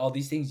started all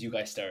these things. You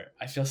guys start.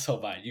 I feel so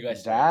bad. You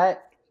guys start.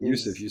 That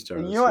Yusuf, is- you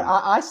start. You Let's know what?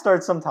 see. I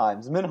start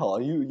sometimes.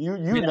 Minhal, you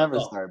Minhal, never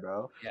go. start,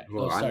 bro. Yeah.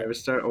 Well, go I start. never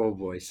start. Oh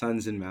boy,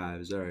 Suns and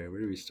Mavs. All right, where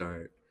do we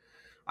start?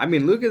 I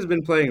mean, Luka's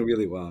been playing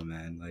really well,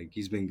 man. Like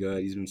he's been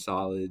good. He's been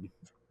solid.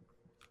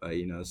 But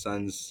you know,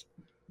 Suns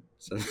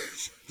are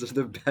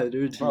the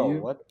better team. Bro,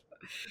 what?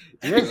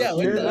 You guys Yeah,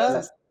 what hear the-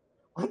 that?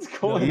 What's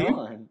going No.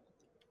 on?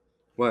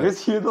 What You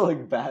guys hear the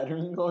like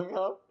battering going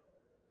up?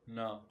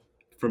 No.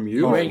 from You're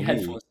you? or wearing me?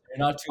 headphones. You're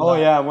not too. Oh loud.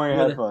 yeah, I'm wearing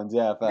You're the- headphones.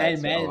 Yeah,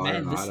 facts. Man, Oh, I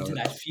don't know, I listen to don't-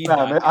 that Nah,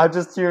 feedback. man, I'm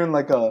just hearing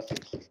like a.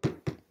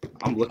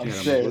 I'm looking I'm at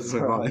him. serious, What's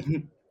bro. going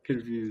on?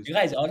 Confused. You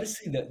guys,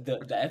 honestly,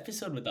 the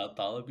episode without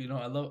Talib, you know,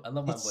 I love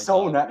my boy. It's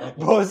so Talib. nice,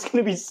 bro. It's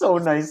gonna be so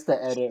nice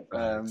to edit,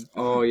 man.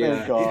 Oh yeah.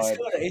 Thank God.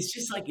 It's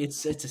just like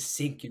it's a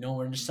sync, you know.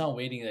 We're just not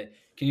waiting. That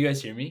can you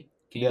guys hear me?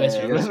 Can you Yeah, guys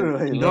yeah, hear me?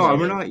 literally, Can you No, guys hear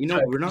we're me? not. You know,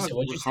 Sorry, we're not. so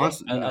what'd you We're say?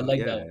 constantly. I like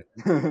yeah.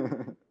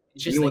 that.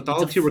 It's You just know, like with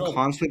all it's a two, we're flow.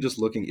 constantly just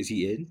looking. Is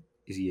he in?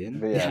 Is he in?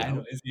 Yeah. Yeah, I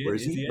know. Is he? Where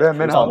Is is he? he? Man,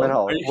 Minhal, Talib,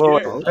 Minhal. are you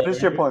Wait, here?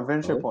 finish your point.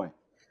 Finish your Talib? point.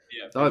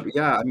 Yeah,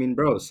 Yeah, I mean,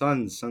 bro,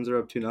 Suns are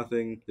up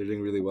 2-0. They're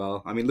doing really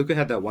well. I mean, Luka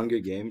had that one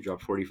good game,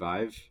 dropped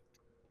 45.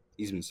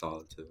 He's been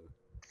solid too.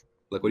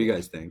 Like, what do you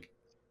guys think?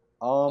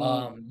 You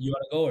want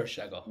to go or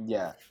should I go?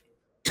 Yeah.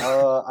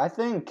 I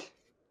think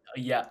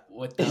Yeah.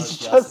 What the hell it's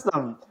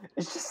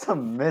is just a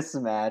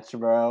mismatch,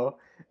 bro.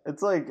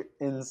 It's like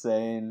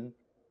insane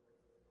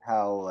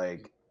how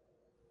like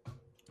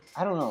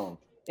I don't know.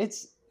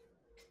 It's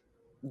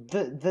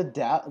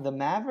the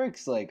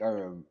Mavericks like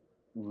are a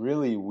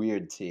really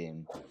weird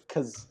team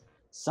because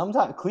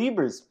sometimes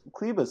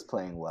Kleber's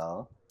playing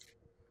well,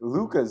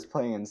 Luka's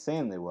playing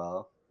insanely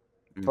well,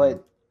 Mhm.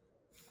 but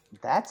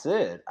that's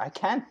it. I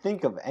can't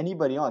think of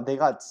anybody on. They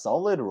got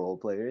solid role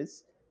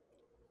players.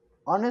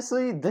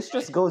 Honestly, this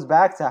just goes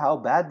back to how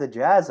bad the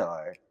Jazz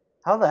are.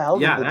 How the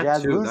hell Yeah, did the that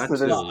Jazz too, lose that to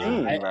this too,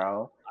 yeah. team,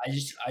 bro?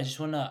 I just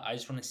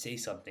wanna say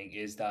something.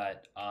 Is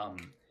that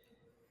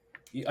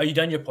are you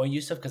done your point,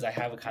 Yusuf? Because I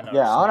have a kind of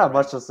Yeah, I don't small have rant.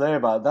 much to say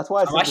about it. That's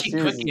why I I'm said the actually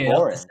series is cooking it up this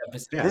boring.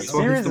 episode. Yeah, This that's why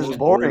it's series the is most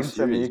boring boring to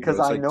me series, bro. because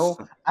It's I like know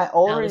I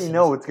already listen,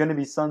 know listen. it's gonna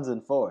be Suns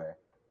in 4.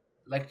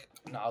 Like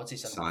no, I would say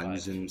Suns in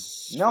Suns 5. and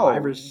five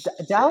No, or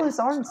six. Dallas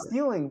aren't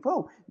stealing,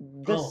 bro.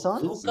 The Bro,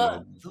 Suns.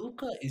 No,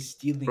 Luca is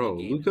stealing a bro,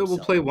 game Luka will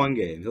himself. play one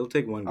game. He'll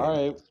take one game. All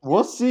right,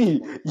 we'll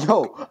see.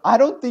 Yo, I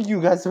don't think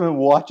you guys have been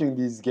watching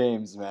these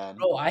games, man.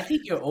 Bro, I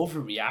think you're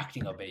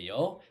overreacting a bit,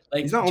 yo.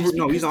 Like He's not over. just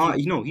No, he's because on.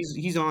 they- No,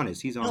 he's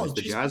honest. He's No, honest.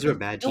 The just Jazz are a because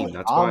bad no, team.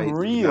 That's I'm why the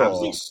real.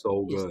 Mavs look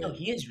so no, good.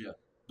 he is real.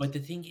 But the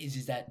thing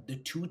is that the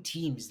two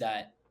teams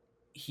that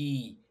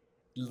he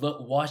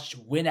watched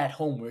win at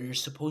home where you're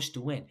supposed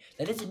to win,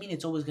 that doesn't mean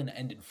it's always gonna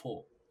end in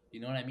 4. You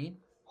know what I mean?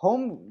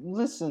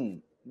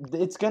 Listen,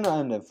 it's gonna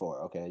end in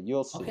 4. Okay,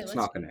 you'll see. Okay, It's let's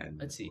not see. gonna end.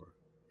 Let's in see. four.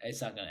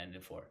 It's not gonna end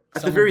in 4. At the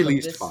Someone very clip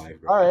least this.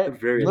 5, bro. All At the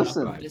right, very least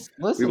listen, 5. We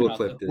listen. will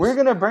clip this. We're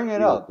gonna bring it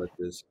We will up. clip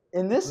this.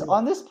 In this We will.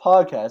 on this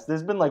podcast,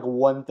 there's been like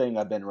one thing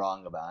I've been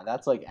wrong about, and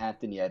that's like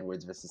Anthony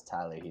Edwards versus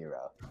Tyler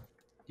Hero.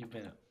 You've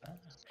been.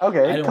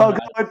 Okay, don't go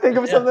wanna- think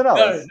of Yeah, something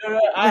else. No,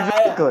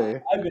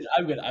 Exactly. I'm good.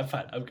 I'm good. I'm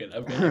fine. I'm good.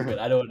 I'm good.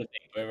 I don't want to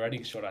think. We're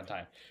running short on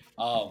time.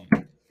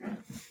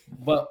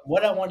 But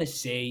what I want to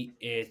say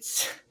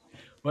is,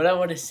 what I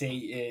want to say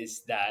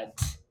is that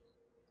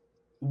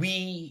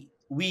we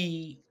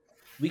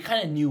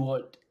kind of knew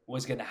what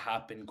was gonna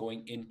happen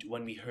going into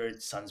when we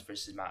heard Suns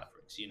versus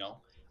Mavericks. You know,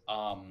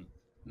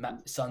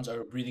 Suns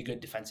are a really good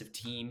defensive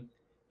team.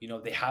 You know,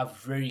 they have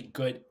very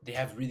good. They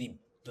have really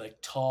like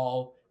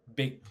tall,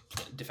 big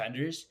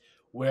defenders.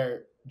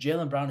 Where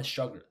Jalen Brown is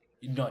struggling.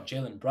 No,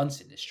 Jalen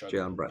Brunson is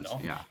struggling. Jalen Brunson,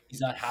 You know? yeah. He's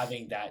not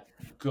having that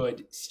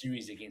good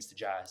series against the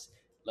Jazz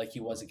like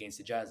he was against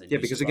the Jazz. Yeah,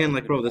 because again,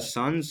 like, bro, the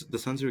Suns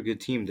are a good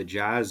team. The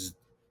Jazz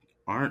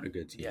aren't a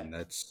good team. Yeah.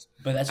 That's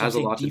But that's has what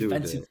a I'm lot to saying. do with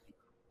Defensively,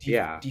 it.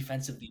 Yeah.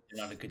 defensively,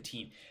 they're not a good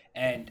team,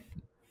 and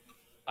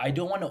I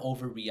don't want to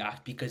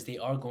overreact because they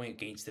are going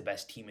against the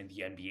best team in the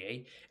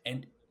NBA,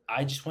 and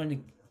I just want to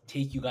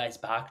take you guys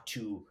back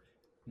to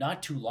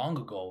not too long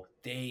ago.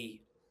 It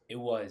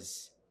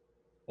was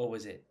what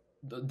was it?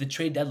 The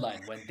trade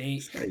deadline when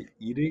they Like,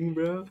 eating,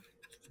 bro.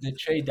 the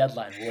trade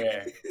deadline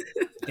where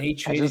they I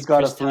traded just got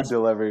a Chris food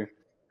delivery.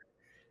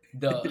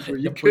 the Bro,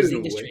 you the couldn't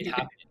Porzingis wait. trade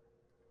happened.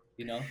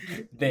 You know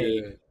they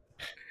Yeah.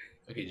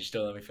 okay. Just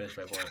don't let me finish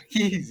my point.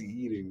 He's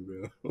eating,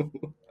 bro.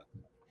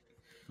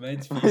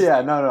 Man's Yeah,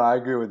 feasting. no, I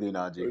agree with you,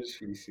 Najee. Bro's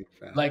feasting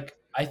fast. Like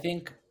I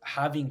think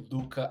having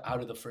Luca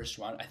out of the first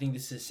round, I think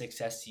this is a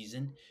success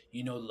season.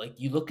 You know, like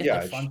you look at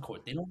Yeah, the front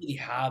court, they don't really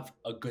have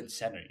a good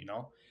center. You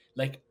know,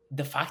 like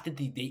the fact that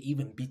they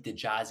even beat the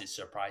Jazz is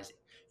surprising.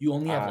 You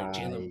only have like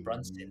Jalen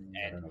Brunson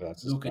I don't and know if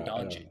that's Luka I don't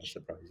know if Doncic. that's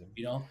surprising.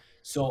 You know,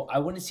 so I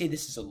wouldn't say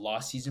this is a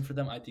lost season for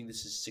them. I think this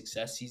is a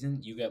success season.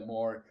 You get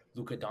more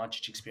Luka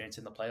Doncic experience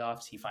in the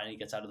playoffs. He finally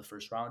gets out of the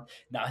first round.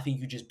 Now I think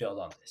you just build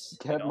on this.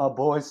 you Get know? my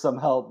boys some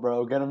help,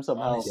 bro. Get him some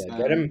help. Honestly. Yeah,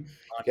 man.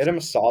 get him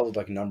a solid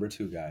like number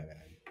 2 guy,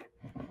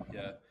 man.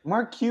 Yeah.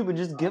 Mark Cuban,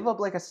 just give up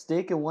like a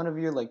stake in one of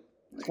your like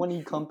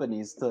 20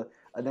 companies to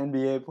an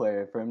NBA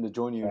player for him to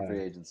join you in free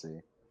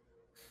agency.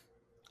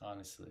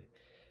 Honestly,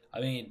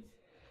 I mean,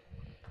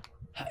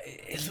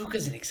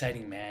 Luca's an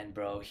exciting man,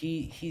 bro.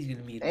 He's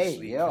gonna be in the Hey,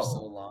 league yo. for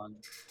so long.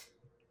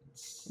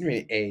 I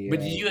mean, But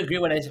did you agree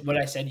what I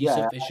said, Yeah,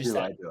 Yusuf? I It's just do,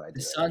 that I do.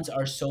 the Suns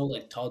are so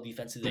like tall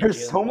defensively.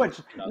 There's so much.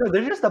 No,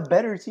 they're just a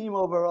better team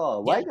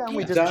overall. Why Yeah, can't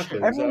we yeah, just? exactly,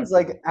 Everyone's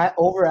exactly. like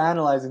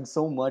over-analyzing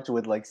so much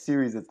with like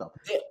series and stuff.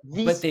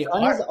 These but they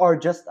Suns are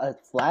just a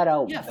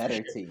flat-out Yeah, for better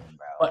sure. team,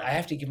 bro. But I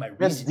have to give my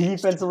Just reason.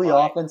 defensively,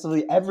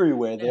 offensively,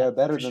 everywhere, they Yeah, are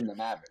better for than sure. the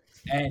Mavericks.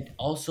 And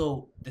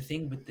also, the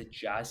thing with the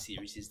Jazz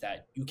series is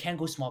that you can't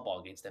go small ball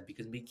against them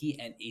because Mickey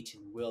and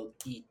Aiton will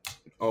eat.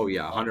 Oh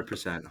yeah,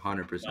 100%,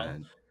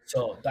 100%.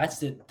 So that's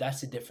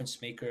the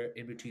difference maker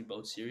in between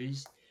both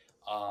series.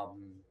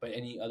 But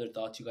any other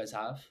thoughts you guys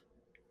have?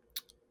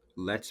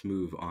 Let's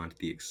move on to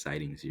the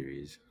exciting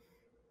series.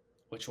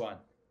 Which one?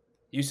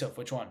 Yusuf,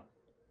 which one?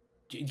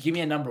 Give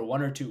me a number,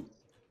 1 or 2.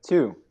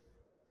 2.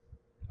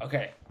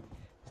 Okay.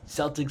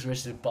 Celtics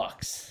versus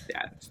Bucks.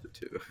 Yeah, that's the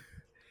 2.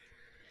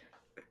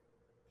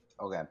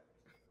 Okay.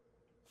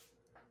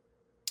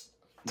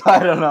 I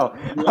don't know.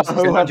 What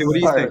do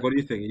you think? What do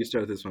you think? You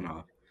start this one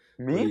off.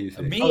 What do Me? you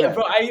think? Me, Okay.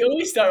 bro, I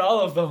always start all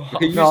of them.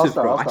 Okay, No, I'll Yusuf,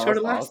 start, bro. I'll I start, started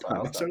I'll last start,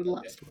 time. I'll I started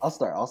start.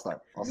 last time.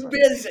 I'll start. You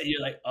barely said,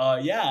 you're like,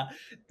 yeah,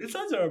 the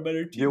Suns are a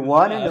better team. You than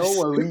want to us." know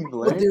what we've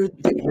What,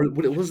 learned?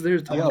 what was there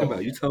to talk Yo,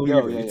 about? You tell me,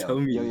 bro. You tell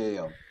me.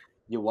 Yo.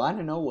 You want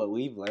to know what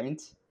we've learned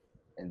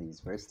in these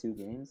first 2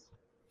 games?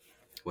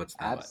 What's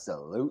that?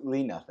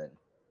 Absolutely nothing.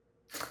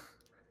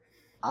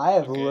 I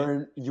have Okay.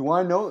 learned. You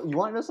want to know? You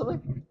want to know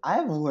something? I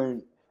have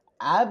learned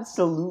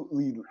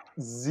absolutely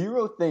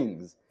 0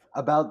 things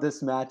about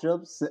this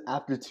matchup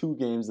after 2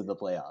 games of the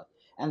playoff,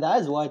 and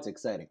that is why it's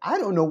exciting. I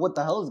don't know what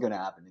the hell is going to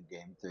happen in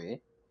Game 3.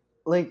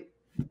 Like,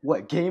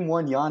 what? Game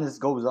 1, Giannis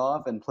goes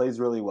off and plays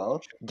really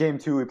well. Game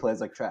 2, he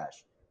plays like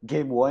trash.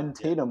 Game 1,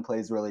 Tatum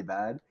plays really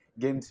bad.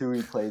 Game 2,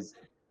 he plays.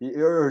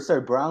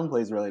 Brown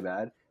plays really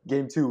bad.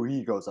 Game 2,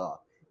 he goes off.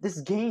 This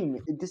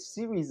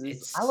series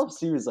is. I love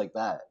series like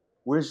that,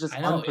 where it's just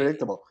I know,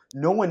 unpredictable.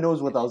 No one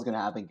knows what the hell's going to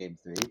happen in Game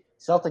 3.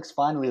 Celtics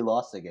finally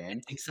lost the game.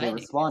 It's exciting.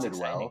 They responded It's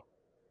exciting. well.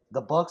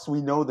 The Bucks,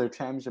 we know their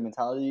championship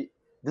mentality.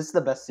 This is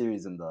the best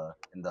series in the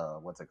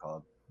what's it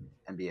called,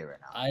 NBA right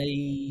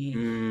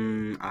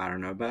now. I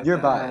don't know about You're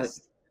that.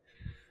 biased.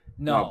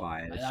 No, Not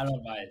biased. I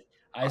don't buy it.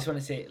 I just want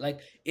to say, like,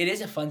 it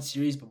is a fun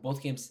series, but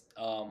both games,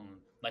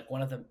 like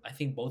one of them, I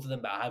think both of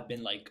them have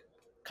been like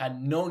kind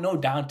of no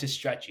down to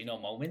stretch,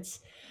 moments.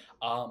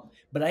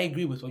 But I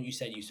agree with what you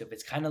said, Yusuf.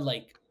 It's kind of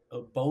like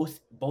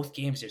both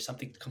games. There's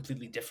something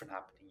completely different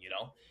happening,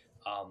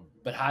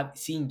 But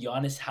seeing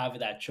Giannis have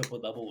that triple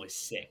double was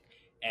sick,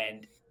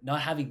 and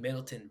not having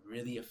Middleton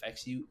really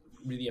affects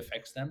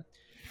them.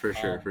 For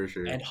sure.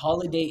 And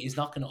Holiday is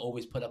not going to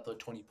always put up the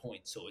 20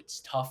 points, so it's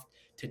tough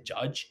to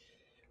judge.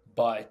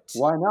 But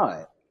Why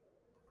not?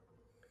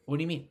 what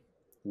do you mean?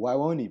 Why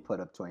won't he put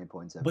up 20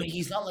 points? But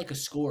he's not like a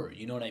scorer.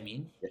 You know what I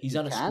mean? He's He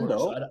not a can, scorer.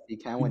 though. So I don't, He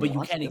can when but he you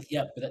wants can't. to.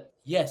 Yeah, but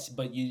yes,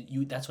 but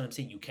you. That's what I'm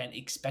saying. You can't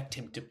expect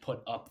him to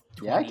put up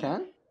 25 Yeah, I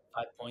can.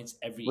 points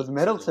every. With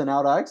single Middleton game.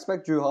 out, I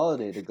expect Drew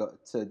Holiday to go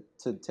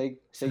to take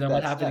So that then,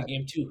 what happened step. in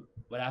game 2?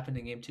 What happened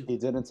in game 2? He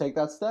didn't take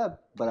that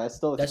step, but I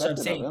still That's what I'm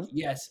expected of saying. him.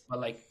 Yes,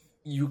 but like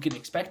you can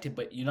expect it,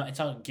 but it's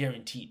not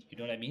guaranteed. You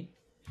know what I mean?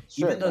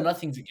 Sure. Even though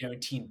nothing's a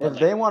guaranteed. But If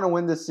they want to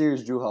win this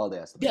series, Drew Holiday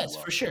has to play yes,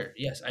 well. for sure.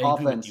 Yes, I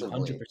agree with you.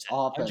 100%.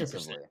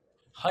 Offensively.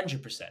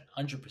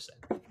 100%.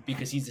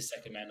 Because he's the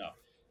second man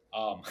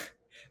up.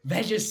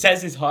 Ben just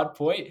says his hot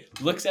point,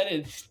 looks at it,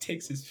 and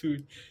takes his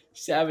food.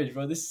 Savage,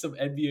 bro. This is some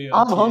NBA.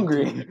 I'm TNT.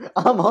 hungry.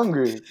 I'm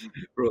hungry.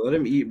 Bro, let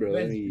him eat, bro.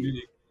 Let Ben's him eat.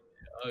 eating.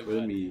 Oh, Let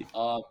him God. eat.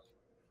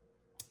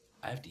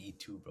 I have to eat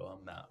too, bro.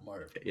 I'm not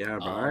Marv. Yeah,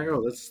 bro. All right, bro.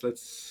 Let's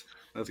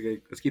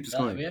keep this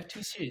going. We have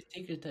 2 series.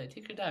 Take your time.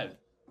 Take your time.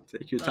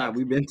 Take your time.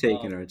 We've been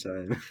taking our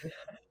time.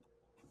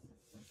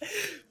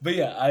 But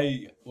yeah,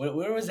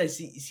 where was I?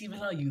 See,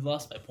 now you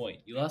lost my point.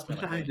 You lost my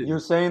What did I point. do? You're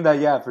saying that,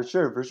 yeah, for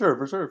sure, Drew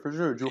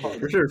Holiday.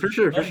 For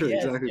sure. Oh,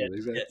 yes,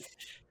 Exactly.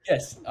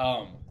 Yes.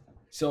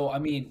 So I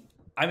mean,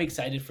 I'm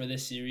excited for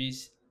this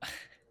series.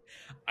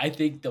 I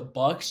think the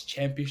Bucks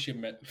championship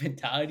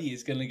mentality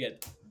is gonna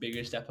get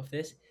bigger step of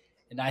this,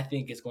 and I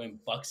think it's going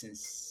Bucks in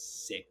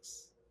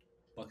 6.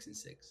 Bucks in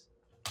 6.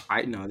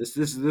 I no. This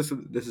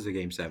is a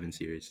game 7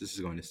 series. This is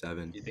going to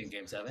 7. You think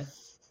game 7?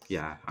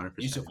 Yeah, 100%.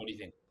 Yusuf, what do you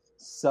think?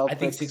 Celtics, I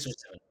think 6 or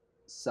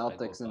 7.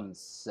 Celtics in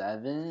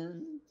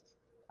 7,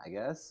 I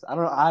guess. I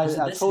don't know. I This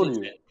is told you.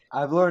 exciting.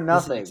 I've learned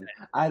This is nothing.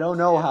 exciting. I don't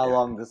know how Yeah.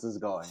 long this is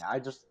going. I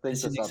just think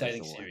This is the an Celtics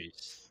exciting will win.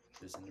 series.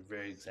 This is a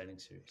very exciting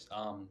series.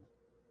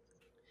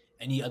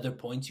 Any other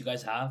points you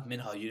guys have?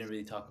 Minha, you didn't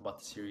really talk about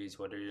the series.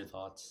 What are your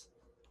thoughts?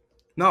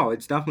 No,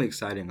 it's definitely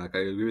exciting. Like I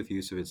agree with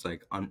Yusuf. It's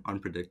like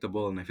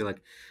unpredictable, and I feel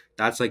like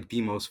that's like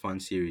the most fun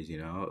series.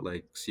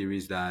 Like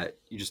series that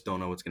you just don't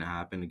know what's gonna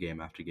happen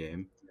game after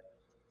game.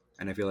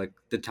 And I feel like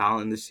the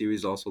talent in this series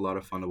is also a lot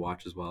of fun to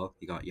watch as well.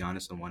 You got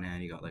Giannis on one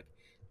hand, you got like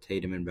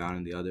Tatum and Brown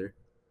on the other.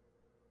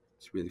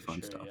 It's really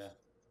fun stuff.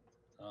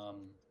 Yeah.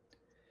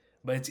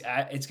 But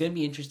it's gonna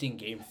be interesting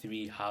game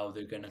 3 how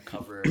they're gonna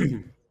cover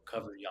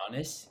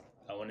Giannis.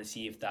 I want to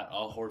see if that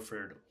Al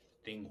Horford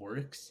thing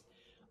works.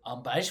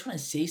 But I just want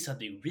to say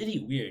something really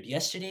weird.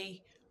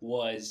 Today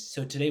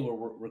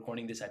we're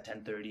recording this at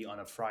 10:30 on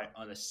a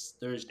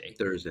Thursday.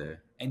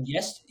 And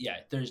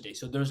Thursday.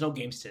 So there's no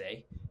games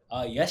today.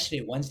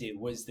 Yesterday, Wednesday,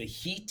 was the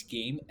Heat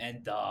game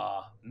and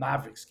the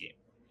Mavericks game.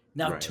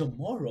 Now Right.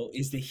 tomorrow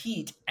is the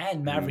Heat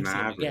and Mavericks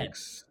game again.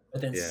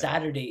 But then Yeah.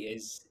 Saturday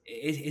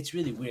it's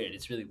really weird.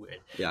 It's really weird.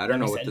 Yeah, I don't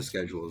know Like I what said, the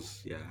schedule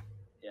is. Yeah.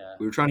 Yeah.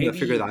 We were trying to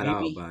figure that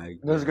out, maybe-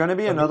 but There's gonna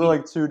be But another maybe-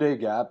 like 2-day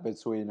gap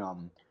between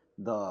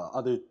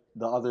the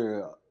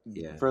other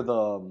Yeah. for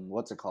the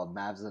what's it called,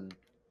 Mavs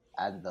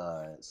and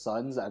the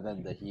Suns, and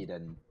then the Heat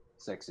and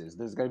Sixers.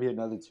 There's gonna be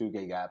another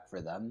 2-day gap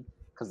for them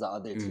because the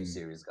other 2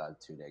 series got a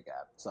 2-day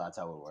gap. So that's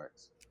how it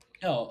works.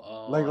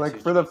 No, Like I see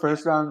for what the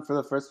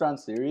you first round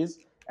series,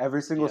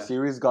 every single Yeah.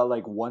 series got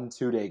like 1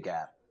 2-day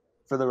gap.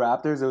 For the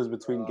Raptors, it was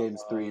between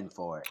games 3 and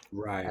 4,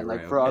 right. and like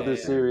right, for okay, other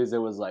yeah. series, it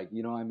was like,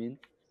 you know what I mean.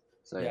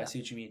 So mean. yeah, I see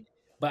what you mean.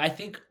 But I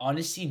think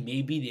honestly,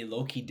 maybe they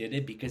low-key did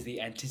it because they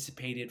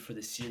anticipated for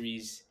the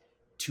series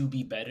to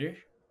be better.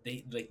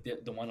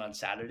 the one on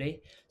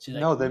Saturday. So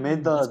No, they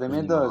made the let's they put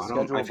made No, the I don't-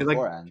 schedule I feel like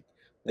beforehand.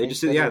 They made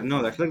just yeah schedule no. I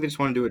beforehand. feel like they just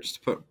want to do it just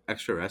to put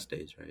extra rest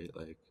days, right?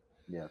 Like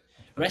Yeah.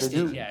 rest they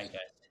do- days, yeah, I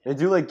guess. They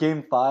do like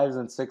game 5s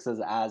and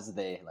 6s as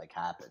they like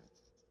happen,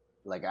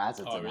 like as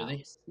it's Oh,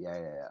 announced. really?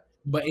 Yeah.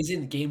 But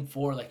isn't game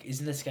 4 like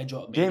isn't the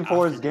schedule made Game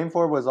after Game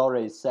 4 was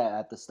already set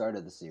at the start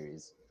of the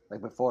series,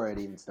 like before it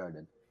even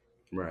started.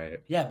 right.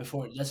 Yeah,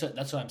 before that's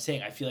what I'm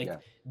saying. I feel like Yeah.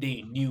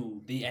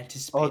 they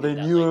anticipated. Oh, they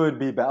that, knew like, it would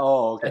be bad.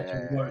 Oh, okay.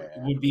 that Yeah,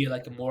 it would be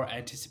like a more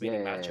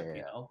anticipated Yeah, matchup. yeah.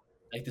 You know,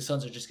 like the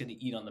Suns are just gonna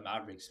eat on the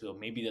Mavericks. So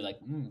maybe they're like,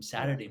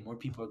 Saturday, more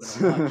people are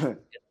gonna watch.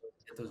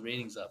 Get those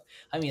ratings up.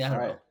 I mean, I don't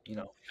Alright. know. You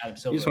know, Adam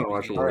You Silver. just want to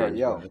watch always the made it, Alright, Warriors,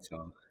 yo. bro, that's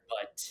all.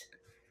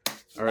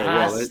 But All right,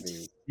 last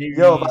let's.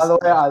 Yo, by the way,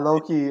 series- I low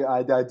key,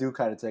 I do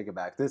kind of take it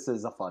back. This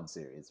is a fun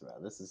series, bro.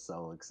 This is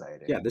so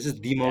exciting. Yeah, this is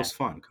the most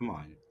fun. Come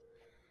on.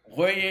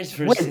 Warriors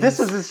versus. Wait,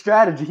 this is his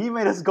strategy. He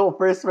made us go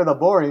first for the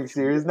boring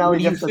series. Now What we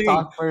do you get to think?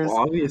 talk first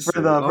Obviously,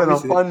 for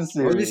the fun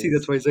series. Obviously,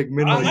 that's why it's like,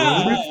 Minho, you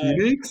want to do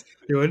Phoenix?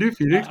 You want to do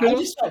Phoenix I now?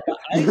 just felt bad.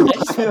 I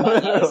just felt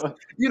bad. Honestly.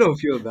 You don't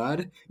feel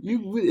bad.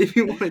 You, if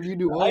you want, you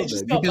do all I of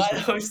just it. felt You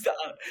bad. just-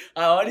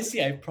 I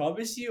honestly, I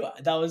promise you,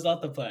 that was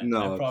not the plan.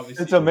 No. I promise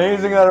It's you.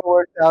 amazing that it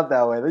worked out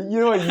that way. You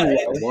know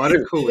what? What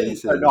a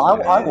coincidence. No, I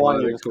man. want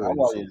What you a to start. I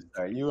want you to coincidence.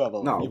 start. You have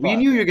a. No, you we have-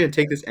 knew you were gonna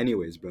take this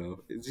anyways, bro.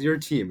 It's your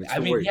team. It's I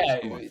the mean, Warriors. yeah,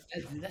 Come on.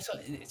 that's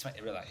what it's my.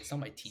 Realize it's not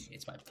my team.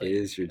 It's my It player.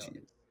 is your you know?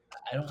 team.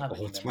 I don't have. Oh,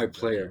 any it's my memorable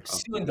player.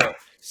 games.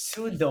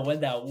 Soon though, when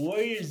that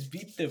Warriors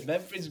beat the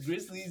Memphis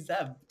Grizzlies,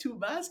 that 2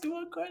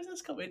 basketball cards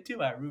that's coming to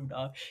my room,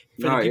 dog.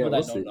 For No, the yeah, people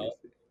we'll that don't see. know,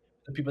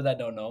 the people that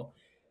don't know,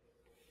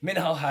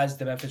 Minhal has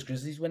the Memphis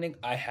Grizzlies winning.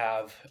 I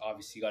have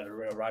obviously got to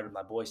ride with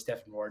my boy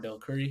Stephen Wardell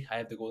Curry. I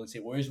have the Golden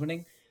State Warriors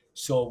winning.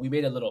 So we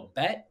made a little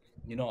bet,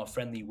 a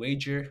friendly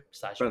wager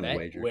 / Friendly bet,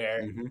 wager.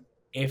 where Mhm.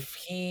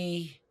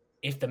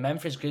 if the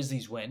Memphis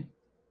Grizzlies win,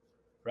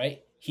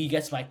 right, he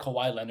gets my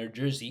Kawhi Leonard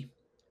jersey,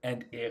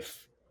 and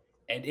if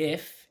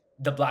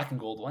the black and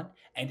gold one,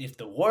 and if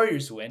the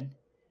Warriors win,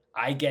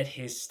 I get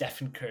his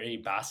Stephen Curry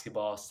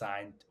basketball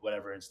signed,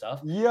 whatever and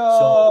stuff. Yo,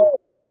 So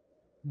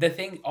the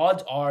thing,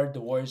 odds are the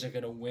Warriors are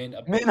gonna win.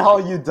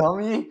 Minhal, you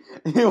dummy!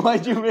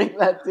 Why'd you make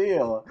that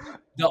deal?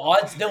 The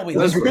odds. No, wait. The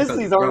Let's Listen, work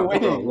Grizzlies on- aren't bro,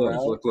 winning, Look,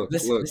 bro. look, look,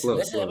 listen, look, listen, look,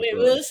 listen. look, Wait,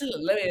 look. listen.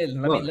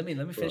 Let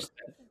me finish. Look.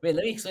 Wait,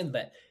 let me explain the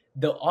bet.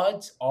 The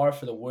odds are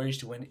for the Warriors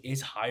to win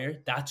is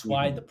higher. That's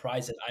why the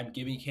prize that I'm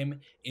giving him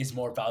is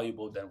more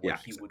valuable than what Yeah,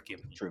 he would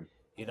give me. True.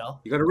 You know?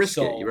 You gotta risk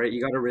it, So- right? You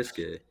gotta risk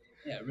it.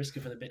 Yeah, risk it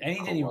for the bit. And he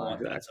didn't even Kawhi.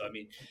 want that. So I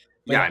mean,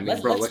 Yeah, I mean,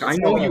 bro, like, I let's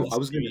know go you- on I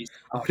was gonna- series.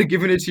 I would have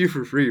given it to you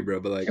for free, bro.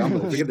 But like, I'm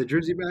like, get the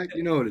jersey back.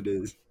 You know what it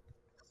is.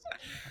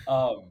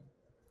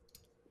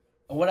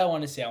 What I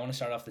want to say, I want to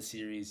start off the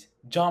series.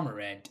 John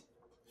Morant,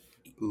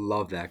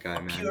 Love that guy,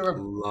 a man. pure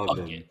Love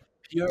him. bucket,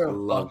 pure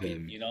Love bucket.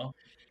 him.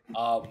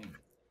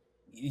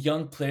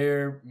 Young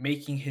player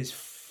making his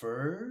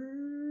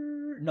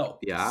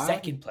Yeah?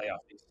 second playoff.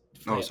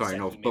 Oh, sorry,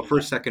 no, He made but it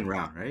first, back. second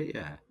round, right?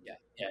 Yeah.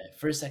 Yeah,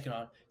 first,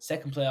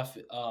 second playoff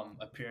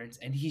appearance,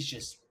 and he's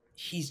just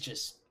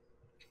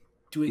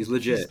doing. He's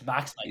legit. He's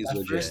maximized. He's That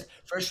legit.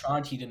 First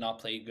round, he did not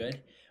play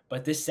good,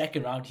 but this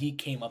second round, he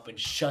came up and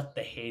shut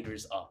the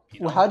haters up.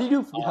 You know? Well, how do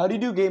you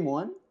do game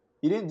 1?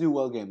 He didn't do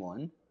well game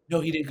 1. No,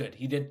 he did good.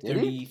 He did Did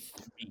he?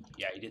 33.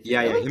 Yeah, he did.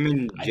 Yeah, 33. him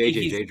and I think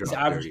JJJ he's dropped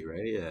averaging-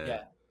 30, right? Yeah.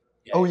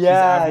 Yeah. Oh he's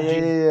yeah. he's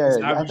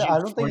I averaging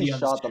don't think 40 he on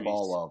the shot the series.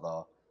 ball well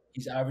though.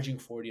 He's averaging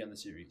 40 on the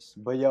series.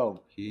 But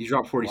yo, He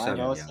dropped 47. I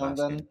know yeah, last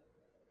something. game.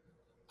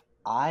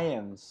 I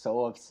am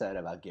so upset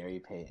about Gary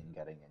Payton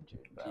getting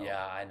injured, bro.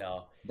 Yeah, I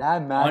know.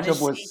 That matchup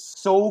Honestly- was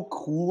so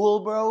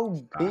cool, bro.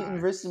 Payton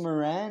Facts. versus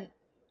Morant.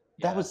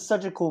 That Yeah. was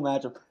such a cool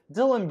matchup.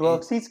 Dylan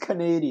Brooks, he's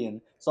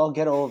Canadian, so I'll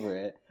get over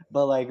it.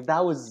 But like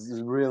that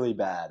was really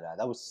bad. Man.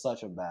 That was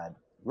such a bad.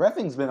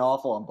 Reffing's been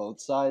awful on both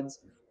sides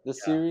this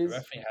Yeah, series.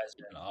 Referee has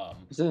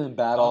been It's been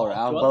bad all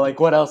around. well- But like,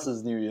 what else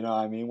is new? You know what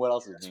I mean? What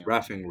else is It's new?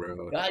 reffing,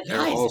 bro. Guys, They're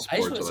I all just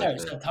want sports to are like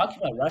start that. talking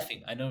about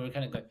roughing. I know we're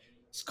kind of going.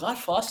 Scott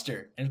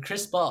Foster and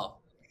Chris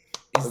Paul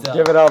is Let's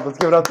give it up. Let's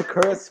give it up to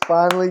Chris.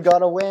 Finally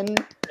got a win.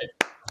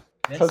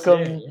 Yes, took sir.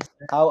 him- Yes,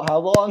 sir. How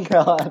long?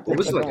 What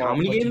was it like? How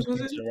many games was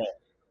 14 it? in a row.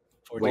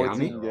 Wait, how 14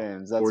 many? in a row.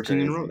 games. That's 14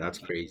 in a row. crazy. That's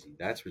crazy.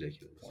 That's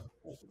ridiculous.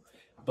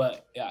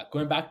 But yeah,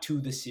 going back to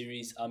the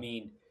series, I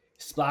mean,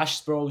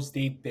 Splash Bros,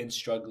 they've been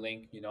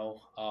struggling.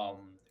 Curry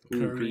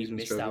Curry's been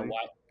missed that struggling?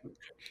 wide.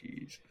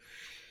 Jeez.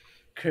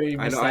 Curry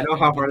I missed know. I that know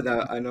how big hard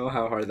that. I know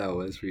how hard that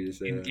was for you to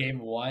say. in that. game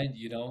 1,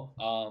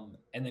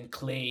 and then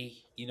Clay,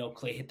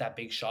 Clay hit that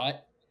big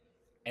shot,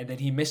 and then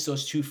he missed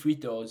those 2 free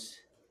throws.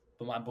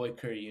 But my boy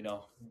Curry,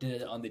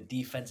 did it on the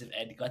defensive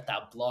end, got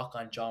that block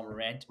on John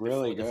Morant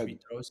Really before the good. free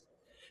throws.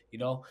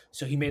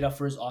 So he made up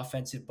for his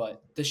offensive,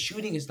 but the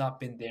shooting has not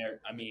been there.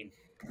 I mean,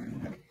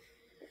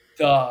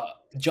 the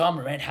John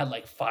Morant had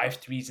like 5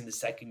 threes in the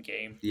second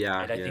game,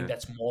 Yeah. and I yeah. think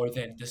that's more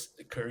than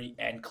just Curry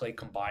and Clay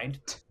combined.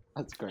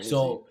 That's crazy.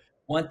 So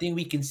one thing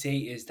we can say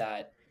is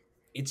that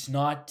it's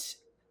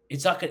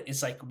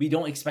like we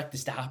don't expect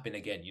this to happen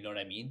again. You know what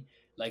I mean?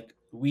 Like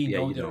we Yeah,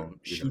 know you they're don't.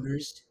 You don't.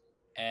 shooters,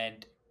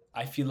 and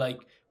I feel like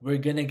we're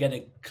gonna get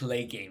a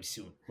Clay game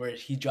soon where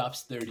he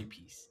drops 30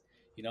 piece.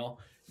 You know,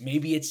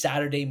 maybe it's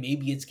Saturday,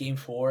 maybe it's game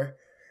 4,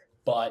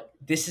 but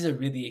this is a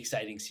really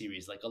exciting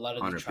series. Like a lot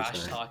of the trash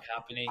 100%. talk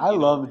happening. I you know,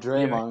 love we are-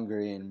 Draymond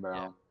Green, bro.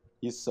 Yeah.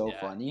 He's so yeah,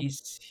 funny.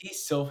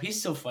 He's so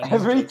funny.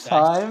 Every His jokes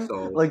actually- time, so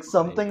like funny,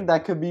 something bro.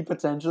 that could be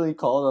potentially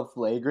called a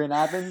flagrant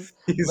happens,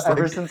 He's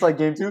ever like- since like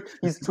game 2,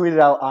 he's tweeted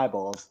out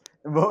eyeballs.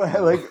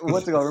 But, like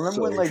what's it called? Remember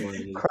So when like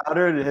funny.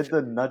 Crowder hit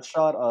the nut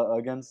shot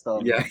against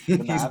Yeah, the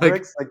he's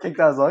Mavericks, like kicked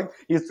out his leg?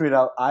 He just tweeted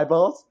out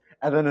eyeballs,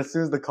 and then as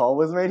soon as the call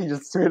was made, he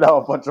just tweeted out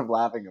a bunch of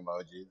laughing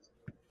emojis.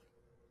 It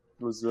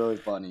was really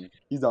funny.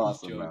 He's his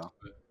awesome, jokes, bro.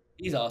 but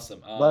he's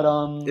awesome. But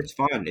It's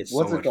fun. It's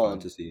What's so it much fun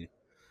called? to see.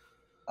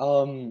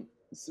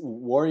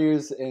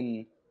 Warriors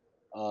in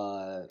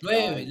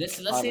wait. Let's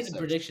say 5 the and 6.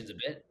 predictions a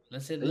bit.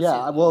 Let's say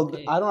Well,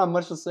 okay. I don't have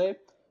much to say.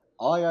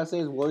 All I gotta say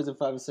is Warriors in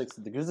 5 and 6.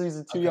 The Grizzlies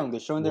are too Okay. young. They're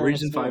showing their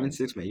Warriors in 5 and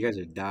inexperience. 6, man. You guys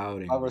are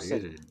doubting. 5 or bro. You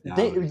guys 6. are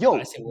They doubting. yo,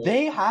 I say Warriors.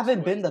 they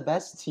haven't been Warriors. the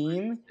best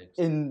team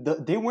in the.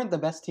 They weren't the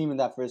best team in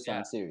that first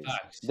round series.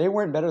 facts. They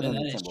weren't better Then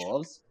than the that is true.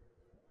 Timberwolves.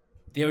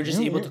 They were just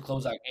You- able you- to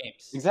close out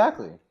games.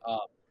 Exactly.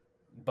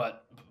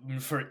 But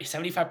for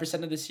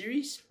 75% of the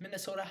series,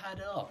 Minnesota had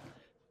it all.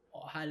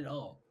 Had it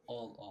all.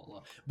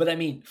 All. But I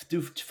mean,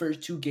 through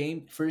first two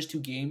games,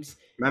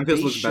 Memphis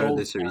they looks better showed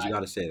this series. You that- got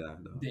to say that,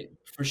 though. they,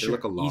 for They sure,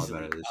 look a lot easily.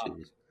 better this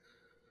series.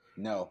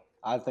 No,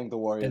 I think the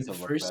Than Warriors the have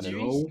looked first better.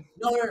 series.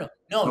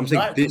 No. I'm saying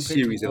not this compared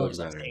to series they look Warriors,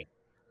 I'm better. saying.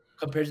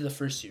 Compared to the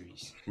first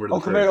series. We're Oh,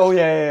 the compared. first. Oh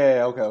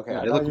yeah. Okay. Yeah,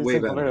 I they thought look you way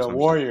said better, compared to that's the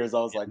what I'm saying. Warriors. I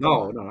was like, No,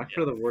 come on. no, not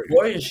for the Warriors.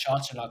 Warriors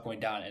shots are not going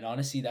down, and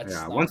honestly, that's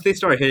Yeah, not, once they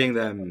start hitting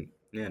them,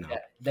 yeah,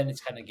 then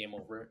it's kind of game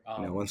over.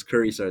 once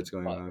Curry starts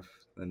going but- off,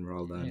 then we're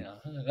all done. Yeah.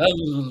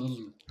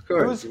 Of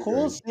course, It was of cool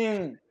course.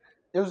 seeing.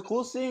 It was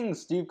cool seeing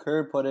Steve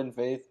Kerr put in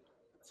faith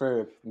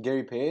for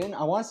Gary Payton.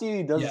 I want to see if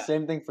he does Yeah. the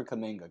same thing for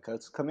Kuminga,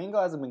 because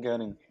Kuminga hasn't been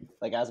getting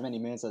like as many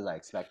minutes as I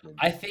expected.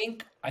 I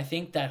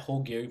think that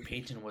whole Gary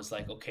Payton was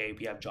like, okay,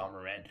 we have John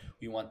Morant.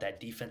 We want that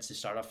defense to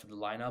start off in the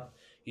lineup,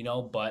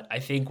 But I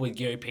think with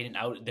Gary Payton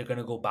out, they're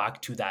gonna go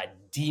back to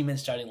that demon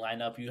starting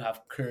lineup. You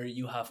have Curry,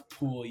 you have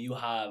Poole, you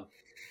have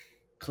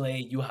Clay,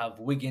 you have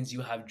Wiggins,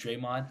 you have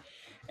Draymond,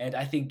 and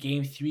I think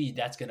Game 3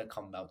 that's gonna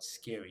come out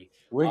scary.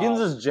 Wiggins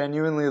Um, is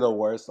genuinely the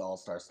worst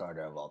All-Star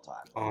starter of all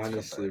time.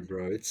 Honestly,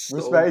 bro, it's so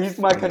Respect. He's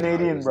my funny how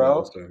Canadian, he's bro. an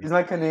all-star. He's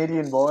my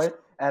Canadian boy,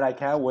 and I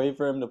can't wait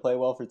for him to play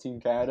well for Team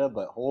Canada.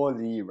 But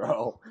holy,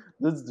 bro,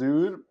 this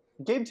dude.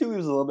 Game 2 he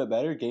was a little bit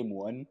better. Game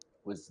 1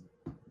 was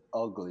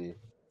ugly.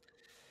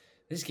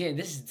 This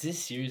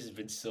series has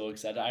been so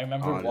exciting. I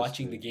remember Honestly.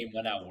 watching the game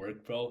 1 at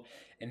work, bro,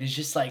 and it's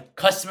just like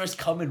customers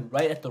coming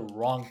right at the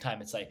wrong time.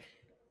 It's like,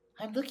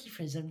 I'm looking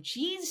for some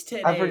jeans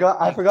today. I forgot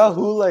Like,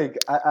 who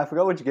I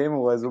forgot which game it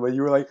was, but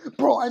you were like,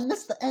 bro, I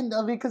missed the end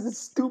of it because this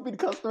stupid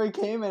customer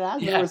came and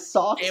asked me Yeah, where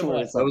socks game were.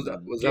 one. or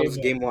That was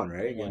something. game one,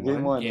 right?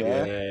 Game one, Game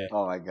yeah. one.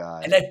 Oh my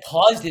god. And I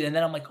paused it, and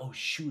then I'm like, oh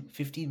shoot,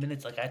 15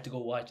 minutes. Like I had to go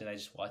watch, and I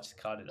just watched it,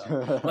 caught it up.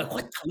 I'm like,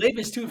 what? Talib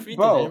is 2 free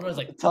throws. Bro, And everyone's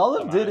like,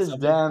 Talib come did on, his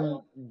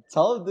something-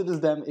 Talib did his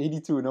damn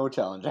 82-0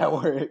 challenge at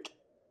work.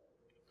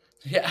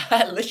 Yeah,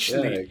 Yeah,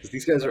 literally. because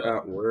these guys are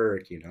at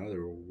work,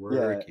 they're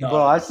working. No,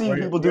 Bro, I've seen work-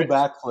 people do work-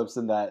 backflips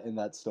in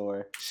that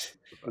store. It's,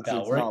 Yeah,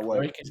 it's not work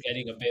work. is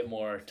getting a bit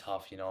more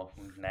tough,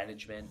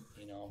 management,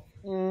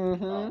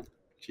 Mm-hmm.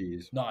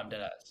 Jeez. No, I'm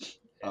dead ass.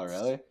 Oh It's-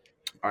 really?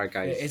 All right,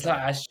 guys. It's not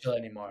as chill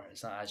anymore.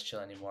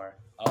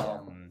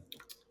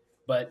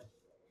 But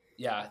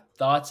yeah,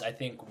 thoughts. I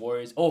think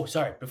Warriors. Oh,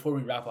 sorry. Before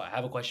we wrap up, I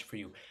have a question for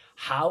you.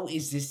 How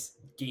is this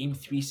Game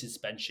 3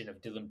 suspension of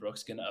Dylan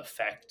Brooks gonna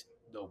affect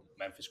the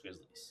Memphis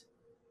Grizzlies?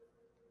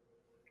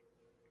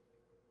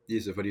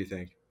 Yusuf, what do you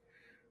think?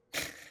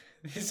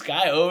 This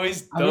guy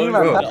always I mean, throws my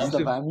bro, it pet up.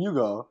 stuff, fam. You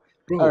go.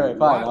 Bro, All right,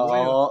 fine. why-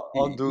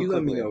 I'll do it You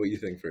let me quickly. know what you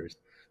think first.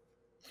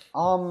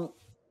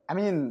 I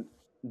mean,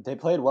 they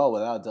played well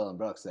without Dylan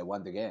Brooks. They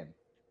won the game.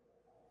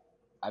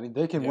 I mean,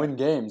 they can Yeah. win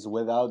games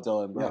without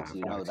Dylan Brooks. Yeah,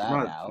 you know facts. that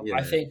Not- now. yeah.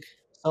 I think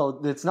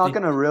So it's not Think-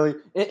 gonna really.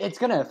 It's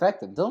gonna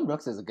affect him. Dylan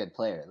Brooks is a good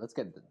player. Let's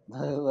get.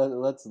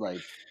 Let's like.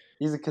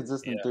 He's a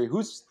consistent Yeah. three.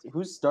 Who's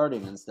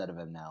starting instead of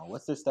him now?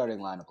 What's their starting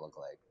lineup look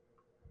like?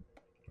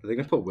 Are they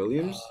gonna put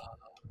Williams?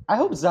 I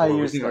hope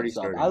Zaire is he already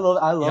steps up. starting? I love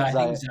yeah, I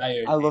Zaire. think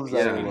Zaire. I love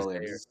Zaire Yeah.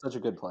 Williams. He's such a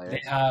good player.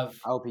 They have,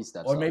 I hope he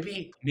steps or up.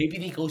 maybe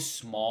they go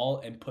small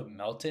and put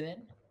Melton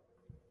in.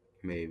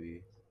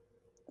 Maybe.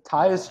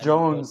 Tyus I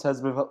Jones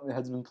has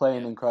been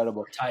playing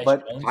incredible. Tyus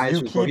But Jones. Tyus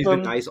you was- he's keep been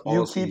him. nice all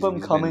You season. keep him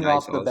He's been coming nice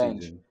off the all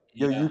bench. season.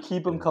 Yo, Yeah. you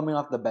keep him Yeah. coming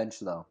off the bench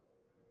though,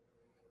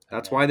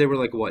 That's why they were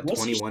like what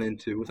What's he-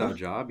 21-2 without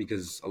job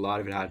because a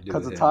lot of it had to do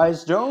because with of him.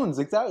 Tyus Jones.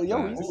 Exactly. Yo,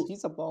 Yeah.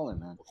 he's a baller,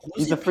 man. Who's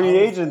He's a your free power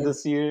agent forward?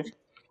 this year.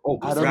 Oh,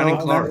 I don't Brandon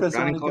know. Clark. Memphis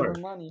Brandon only give Clark.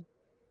 him money.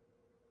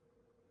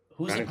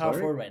 Who's the Brandon power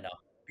Clark? forward right now?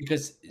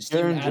 Because Jaron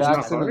Steven Adams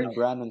Jackson not and Clark?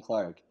 Brandon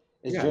Clark.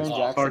 It's Yeah, Jaron it's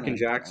Jackson. Clark and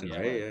Jackson,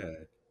 Clark. right? Yeah.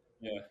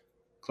 Yeah.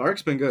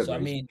 Clark's been good. So I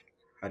bro. He's mean,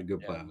 had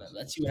good yeah, playoffs.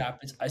 let's see what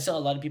happens. I saw a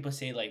lot of people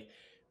say like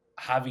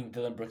having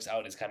Dylan Brooks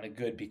out is kind of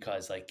good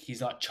because like he's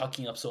not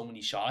chucking up so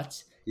many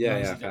shots. Yeah,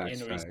 He's yeah, either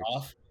facts, in or he's facts.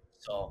 off.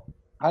 So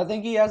I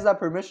think he has that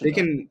permission. They though.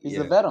 can- He's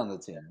yeah. the vet on the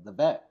team. The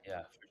vet.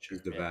 Yeah, for sure.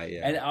 He's the yeah. vet,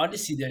 yeah. And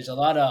honestly, there's a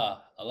lot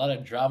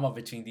of drama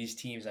between these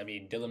teams. I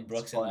mean, Dylan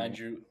Brooks and funny.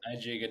 Andrew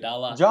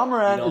Iguodala. John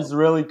Moran you know- is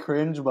really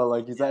cringe, but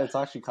like it's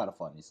actually kind of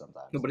funny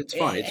sometimes. No, but it's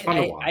fun. It's And fun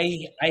to watch.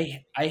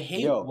 I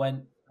hate Yo.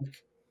 when.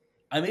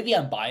 Maybe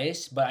I'm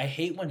biased, but I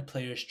hate when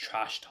players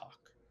trash talk.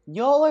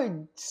 Y'all are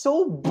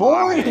so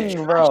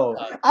boring, bro.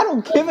 I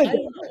don't give a I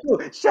don't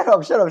damn. Shut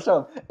up.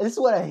 This is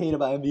what I hate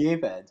about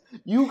NBA fans.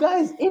 You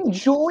guys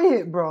enjoy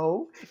it,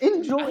 bro.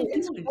 Enjoy I it.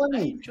 It's do. I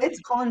funny. enjoy It's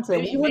it.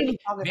 content. Maybe- We wouldn't maybe-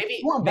 be talking. maybe-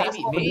 you want maybe-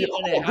 basketball to maybe be,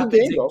 when oh, it good happens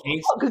game, bro.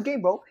 against- Oh, good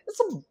game, bro. It's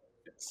some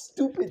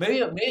stupid.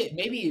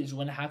 Maybe it's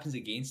when it happens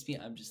against me,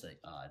 I'm just like,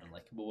 I don't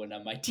like it. But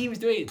when my team's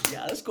doing it,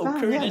 yeah, let's go, Nah,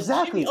 Curry. yeah, let's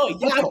exactly. Jimmy. Oh,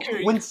 yeah, Let's go.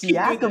 Curry. When keep doing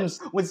that.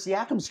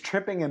 Siakam's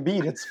tripping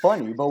Embiid, it's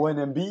funny. But when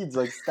Embiid's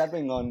like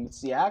stepping on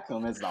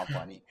Siakam, it's not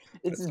funny.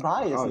 It's It's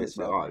biasness,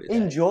 obviously, bro. obviously.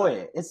 Enjoy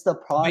it. It's the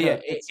But product. yeah,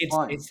 it's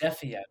fun. it's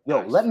definitely Yo,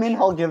 biased let for sure.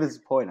 Minhal give his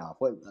point off.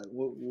 What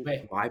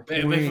Wait, My wait,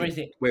 point.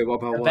 wait. Wait, what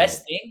about The what?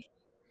 best thing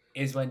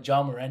is when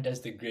John Moran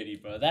does the gritty,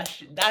 bro.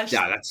 That's Yeah,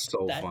 that's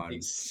so that fun.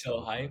 thing's so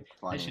hype.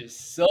 Funny. That's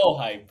just so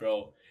hype,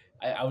 bro.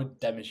 I would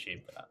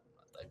demonstrate, but I'm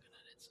not that good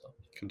at it. So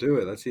Can do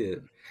it. Let's see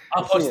it.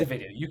 I'll Let's post see the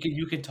video.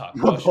 You can talk.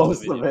 We'll I'll show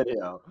post the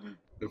video.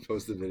 We'll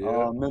post the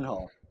video.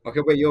 Minhal.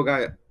 Okay, wait, yo,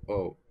 guy.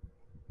 Oh,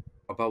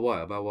 about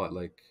what? About what?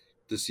 Like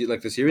the series.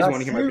 Want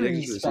to hear my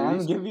predictions for the fam.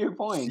 series? Give your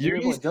point. Give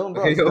your Series? point. Dylan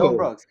Okay, Brooks. yo. Dylan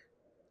Brooks.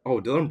 Oh,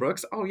 Dylan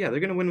Brooks. Oh yeah,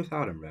 they're gonna win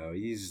without him, bro.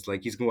 He's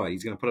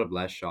gonna put up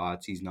less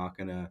shots. He's not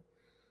gonna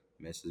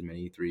miss as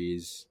many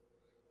threes.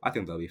 I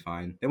think they'll be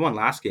fine. They won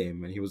last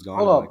game and he was gone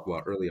Hold up. like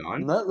what early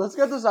on. Let's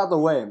get this out the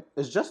way.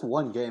 It's just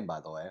one game,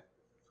 by the way.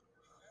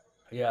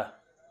 Yeah.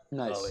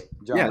 Nice. Oh, wait.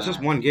 John Yeah, it's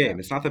just Moran. one game.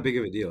 It's not that big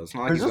of a deal. It's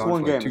not like It's he's just gone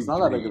one for, like, game. It's 2, not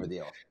that 3 big of a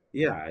games. deal.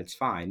 Yeah, it's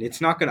fine.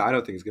 It's not gonna. I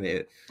don't think it's gonna.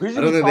 We I should don't be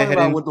think they talking head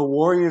about in- with the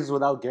Warriors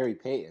without Gary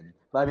Payton.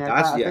 But I mean, I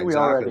That's think yeah, we exactly.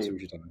 already. That's what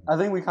you're talking I about.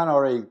 think we kind of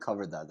already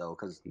covered that though,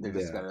 because they're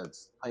just Yeah. gonna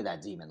play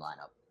that demon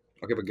lineup.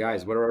 Okay, but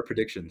guys, what are our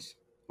predictions?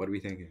 What are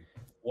we thinking?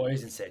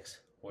 Warriors in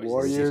 6.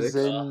 Warriors six?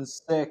 in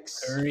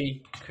 6.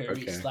 Curry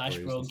Okay, slash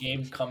Warriors bro in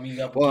game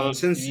coming up. Well, game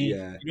since 3.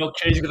 yeah, You know,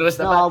 Curry's gonna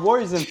step No, back.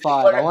 Warriors in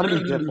 5. I want to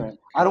be different.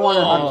 I don't want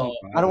to. Oh.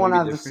 I don't want to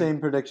have the different. same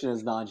prediction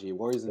as Najee.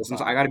 Warriors in Well,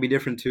 since 5. I got to be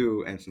different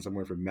too, and since I'm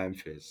going for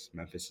Memphis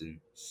in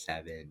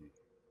 7.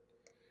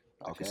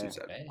 Memphis Okay. in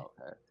 7. Okay.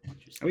 Okay.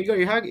 I mean,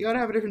 you gotta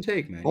have a different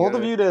take, man. Bold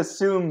of you to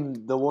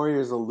assume the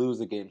Warriors will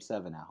lose a game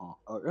 7 at home,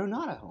 or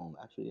not at home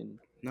actually in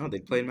No, they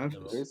played Memphis.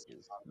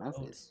 Grizzlies.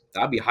 Memphis.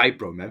 That'd be hype,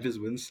 bro. Memphis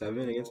wins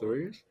 7 against the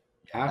Warriors.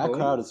 At That home?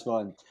 crowd is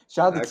fun.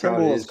 Shout out That to crowd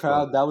Timberwolves is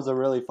crowd. fun. That was a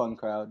really fun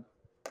crowd.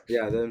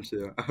 Yeah, them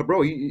too.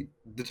 Bro, the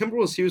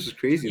Timberwolves series was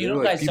crazy. You There know,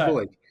 were like guys, people sorry.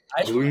 like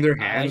I just gluing wanna-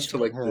 their I hands just to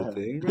wanna- like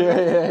the thing. Bro.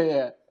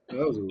 Yeah.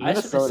 That was I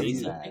just wanna Minnesota's say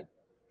crazy. something.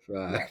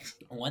 Facts.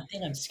 One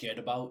thing I'm scared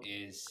about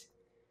is,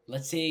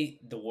 let's say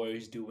the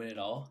Warriors do win it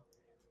all.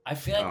 I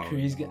feel like Oh,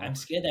 Curry's. no. I'm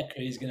scared that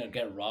Curry's gonna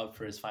get robbed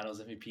for his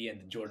Finals MVP,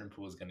 and Jordan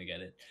Poole's gonna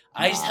get it.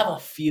 I just have Nah. a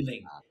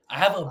feeling. I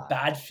have a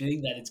bad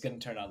feeling that it's gonna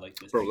turn out like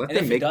this. Bro, let And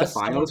them if it make the does,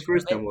 finals someone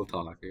first, then win we'll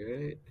talk,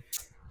 alright?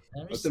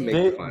 Let me let see. them make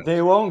the They finals.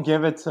 they won't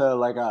give it to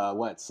like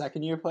a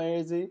second year player,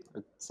 is he?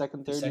 Or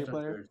second, The third year second,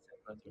 player?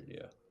 third,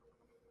 yeah.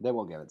 They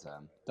won't give it to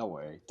him. Don't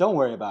worry. Don't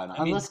worry about it.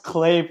 I mean- Unless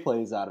Clay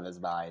plays out of his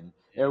mind.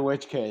 In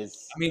which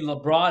case, I mean,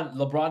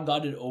 LeBron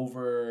got it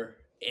over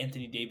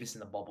Anthony Davis in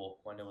the bubble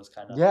when it was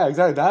kind of. yeah,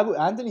 exactly. That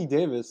Anthony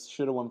Davis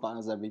should have won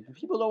Finals MVP.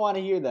 People don't want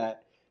to hear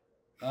that.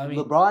 I mean,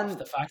 LeBron-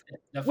 The fact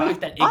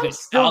that I'm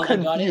still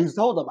Iguodala got it. confused.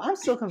 Hold up, I'm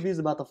still confused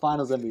about the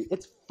Finals MVP.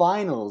 It's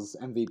Finals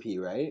MVP,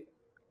 right?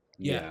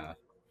 Yeah.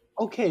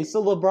 Okay,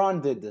 so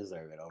LeBron did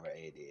deserve it over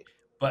AD.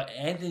 But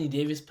Anthony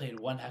Davis played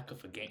one heck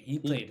of a game. He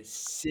played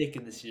sick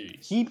in the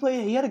series. He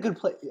had a good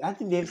play.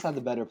 Anthony Davis had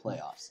the better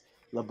playoffs.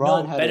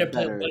 LeBron had a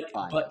better play,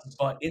 finals.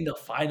 but in the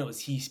finals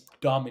he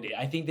dominated.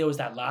 I think there was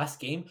that last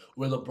game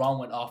where LeBron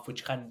went off,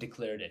 which kind of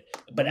declared it.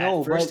 But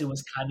No, at first but- it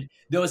was kind of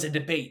there was a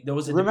debate.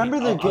 Remember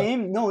the debate.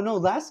 game? No,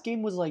 last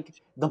game was like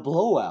the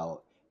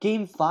blowout.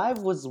 Game 5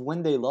 was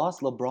when they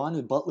lost. LeBron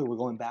and Butler were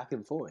going back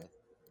and forth.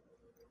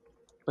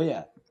 But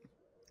yeah,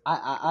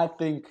 I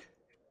think.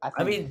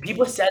 I mean,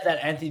 people said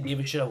that Anthony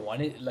Davis should have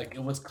won it. Like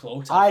it was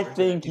close. at I first,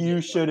 think but you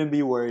Davis won. shouldn't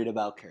be worried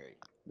about Curry.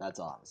 That's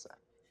all I'm saying.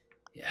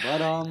 Yeah,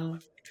 But I know.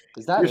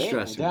 is that You're it?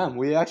 stressing. Damn,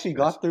 we actually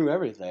got through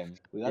everything.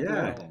 We got through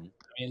Yeah. everything.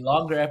 I mean,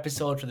 longer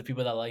episode for the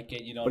people that like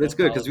it. You know, But it's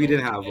no good because we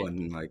problem. didn't have one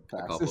in like a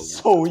Facts. couple. It's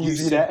so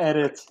easy to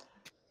edit.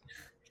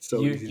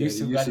 So you easy.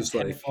 Yusuf got his Yusuf's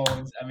like,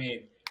 headphones. I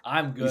mean,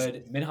 I'm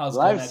good. Minhal's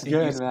Life's good. I think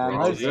good, Yusuf man. is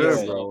Life's good. good.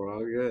 good, bro. We're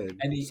all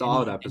good.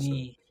 Solid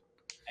episode.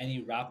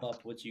 Any wrap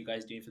up? What you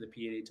guys doing for the PA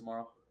day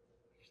tomorrow?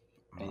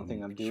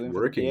 Anything I'm just doing for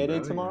working, PA day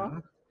bro, tomorrow?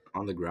 yeah.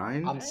 On the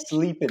grind. I'm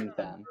sleeping,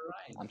 fam.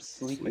 I'm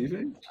sleeping.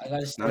 Sleeping. I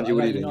gotta still. Nanji,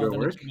 what do you think? I'm Go gonna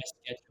work? keep my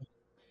schedule.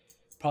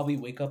 Probably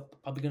wake up.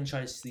 Probably gonna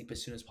try to sleep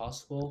as soon as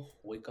possible.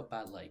 Wake up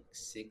at like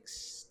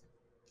 6.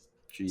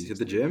 Jeez, hit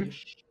the gym.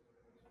 6:30-ish.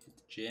 Hit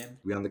the gym.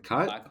 We on the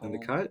cut. Back On the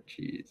home. cut.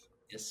 Jeez.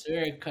 Yes,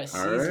 sir. Cut All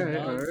season. right.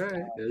 dog. All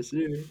right. Yes,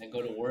 sir. Then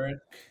go to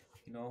work.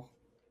 You know,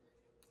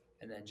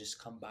 and then just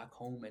come back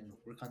home and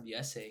work on the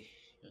essay.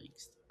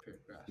 Yikes.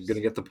 Paragraphs. You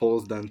gonna get the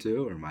polls done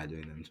too, or am I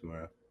doing them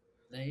tomorrow?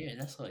 Yeah,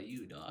 that's all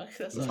you, dog.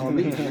 That's It's all on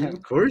you. me.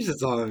 Of course,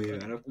 it's on me,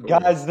 man. Of course.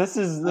 Guys, this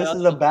is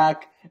also- a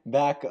back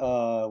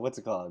what's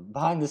it called?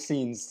 Behind the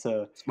scenes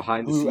to It's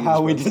behind the scenes.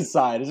 how we bro.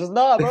 decide. It's just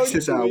nah, bro. This You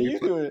is do how it. we You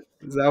play. do it.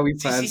 This is how we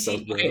plan See.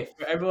 stuff, bro. Okay,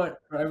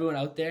 for everyone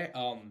out there,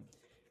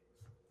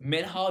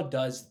 Minhao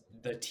does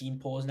the team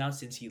polls now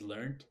since he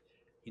learned.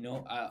 You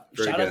know,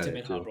 Very shout good out to at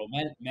it, Minhao, too. bro.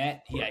 Man,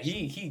 yeah,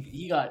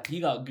 he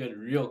got good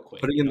real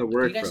quick. Putting in the You know?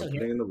 work, You guys bro. still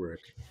here? Putting in the work.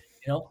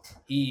 You know,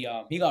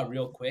 he got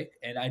real quick,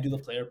 and I do the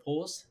player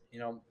polls. You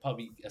know,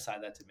 probably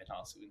assign that to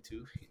Minhao soon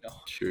too. You know,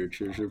 Sure.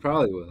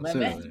 Probably will. man,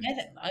 Sooner or man,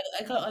 later.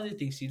 I got other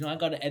things. You know, I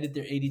got to edit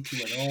their 82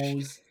 and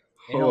O's.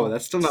 You Oh, know,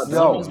 that's still not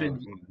Yo.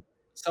 done.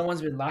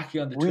 someone's been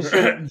lacking on the We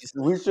Twitter.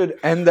 should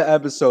end the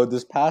episode.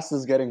 This pasta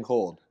is getting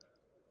cold.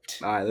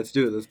 All right, let's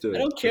do it. I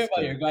don't care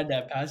about your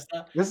goddamn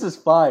pasta. This is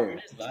fire.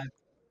 It is live.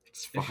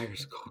 It's fire.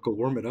 Go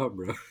warm it up,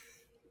 bro.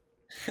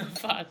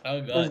 Fuck, oh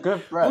It's god.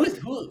 good fresh.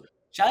 Who?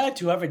 Shout out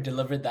to whoever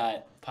delivered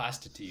that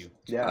pasta to you.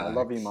 Yeah, I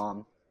love you, Facts.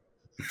 mom.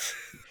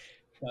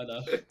 Shout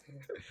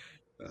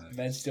out.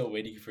 Man's still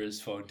waiting for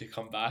his phone to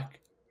come back.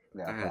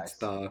 Yeah, That facts. You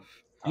stuff.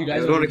 Oh,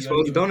 guys don't wanna- expose- you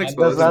wanna don't give a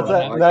expose time?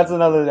 them on That's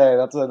another day.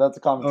 That's a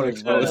Don't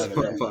conversation for expose another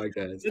the day.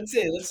 podcast.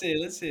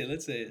 Let's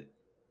say it.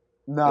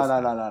 No,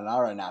 not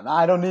right now. No,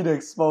 I don't need to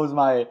expose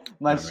my Not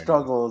right now.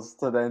 struggles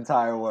to the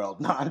entire world.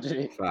 No,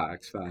 G.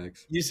 Facts.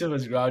 Yusuf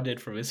was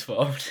grounded from his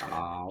phone.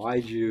 Ah,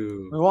 why'd We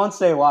you? won't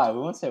say why.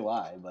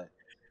 But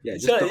Yeah,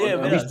 just So, don't, yeah,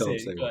 at but least I'll don't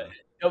say, say go why. ahead.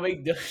 Don't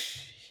make no.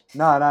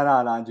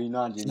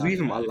 no, G. Just leave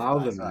him. Allow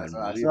them, man.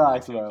 Leave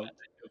Relax, them. bro.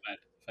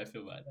 I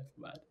feel bad.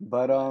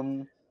 But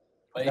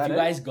But that if you it?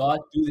 guys got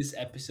through this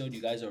episode,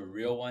 you guys are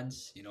real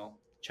ones. You know,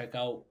 check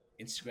out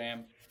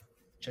Instagram,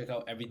 check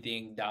out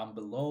everything down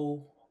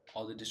below,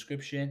 all the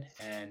description,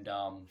 and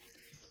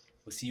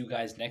we'll see you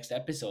guys next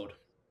episode.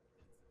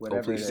 whatever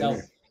Hopefully it is. sooner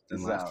sooner than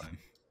Peace last out. time.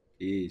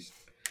 Peace.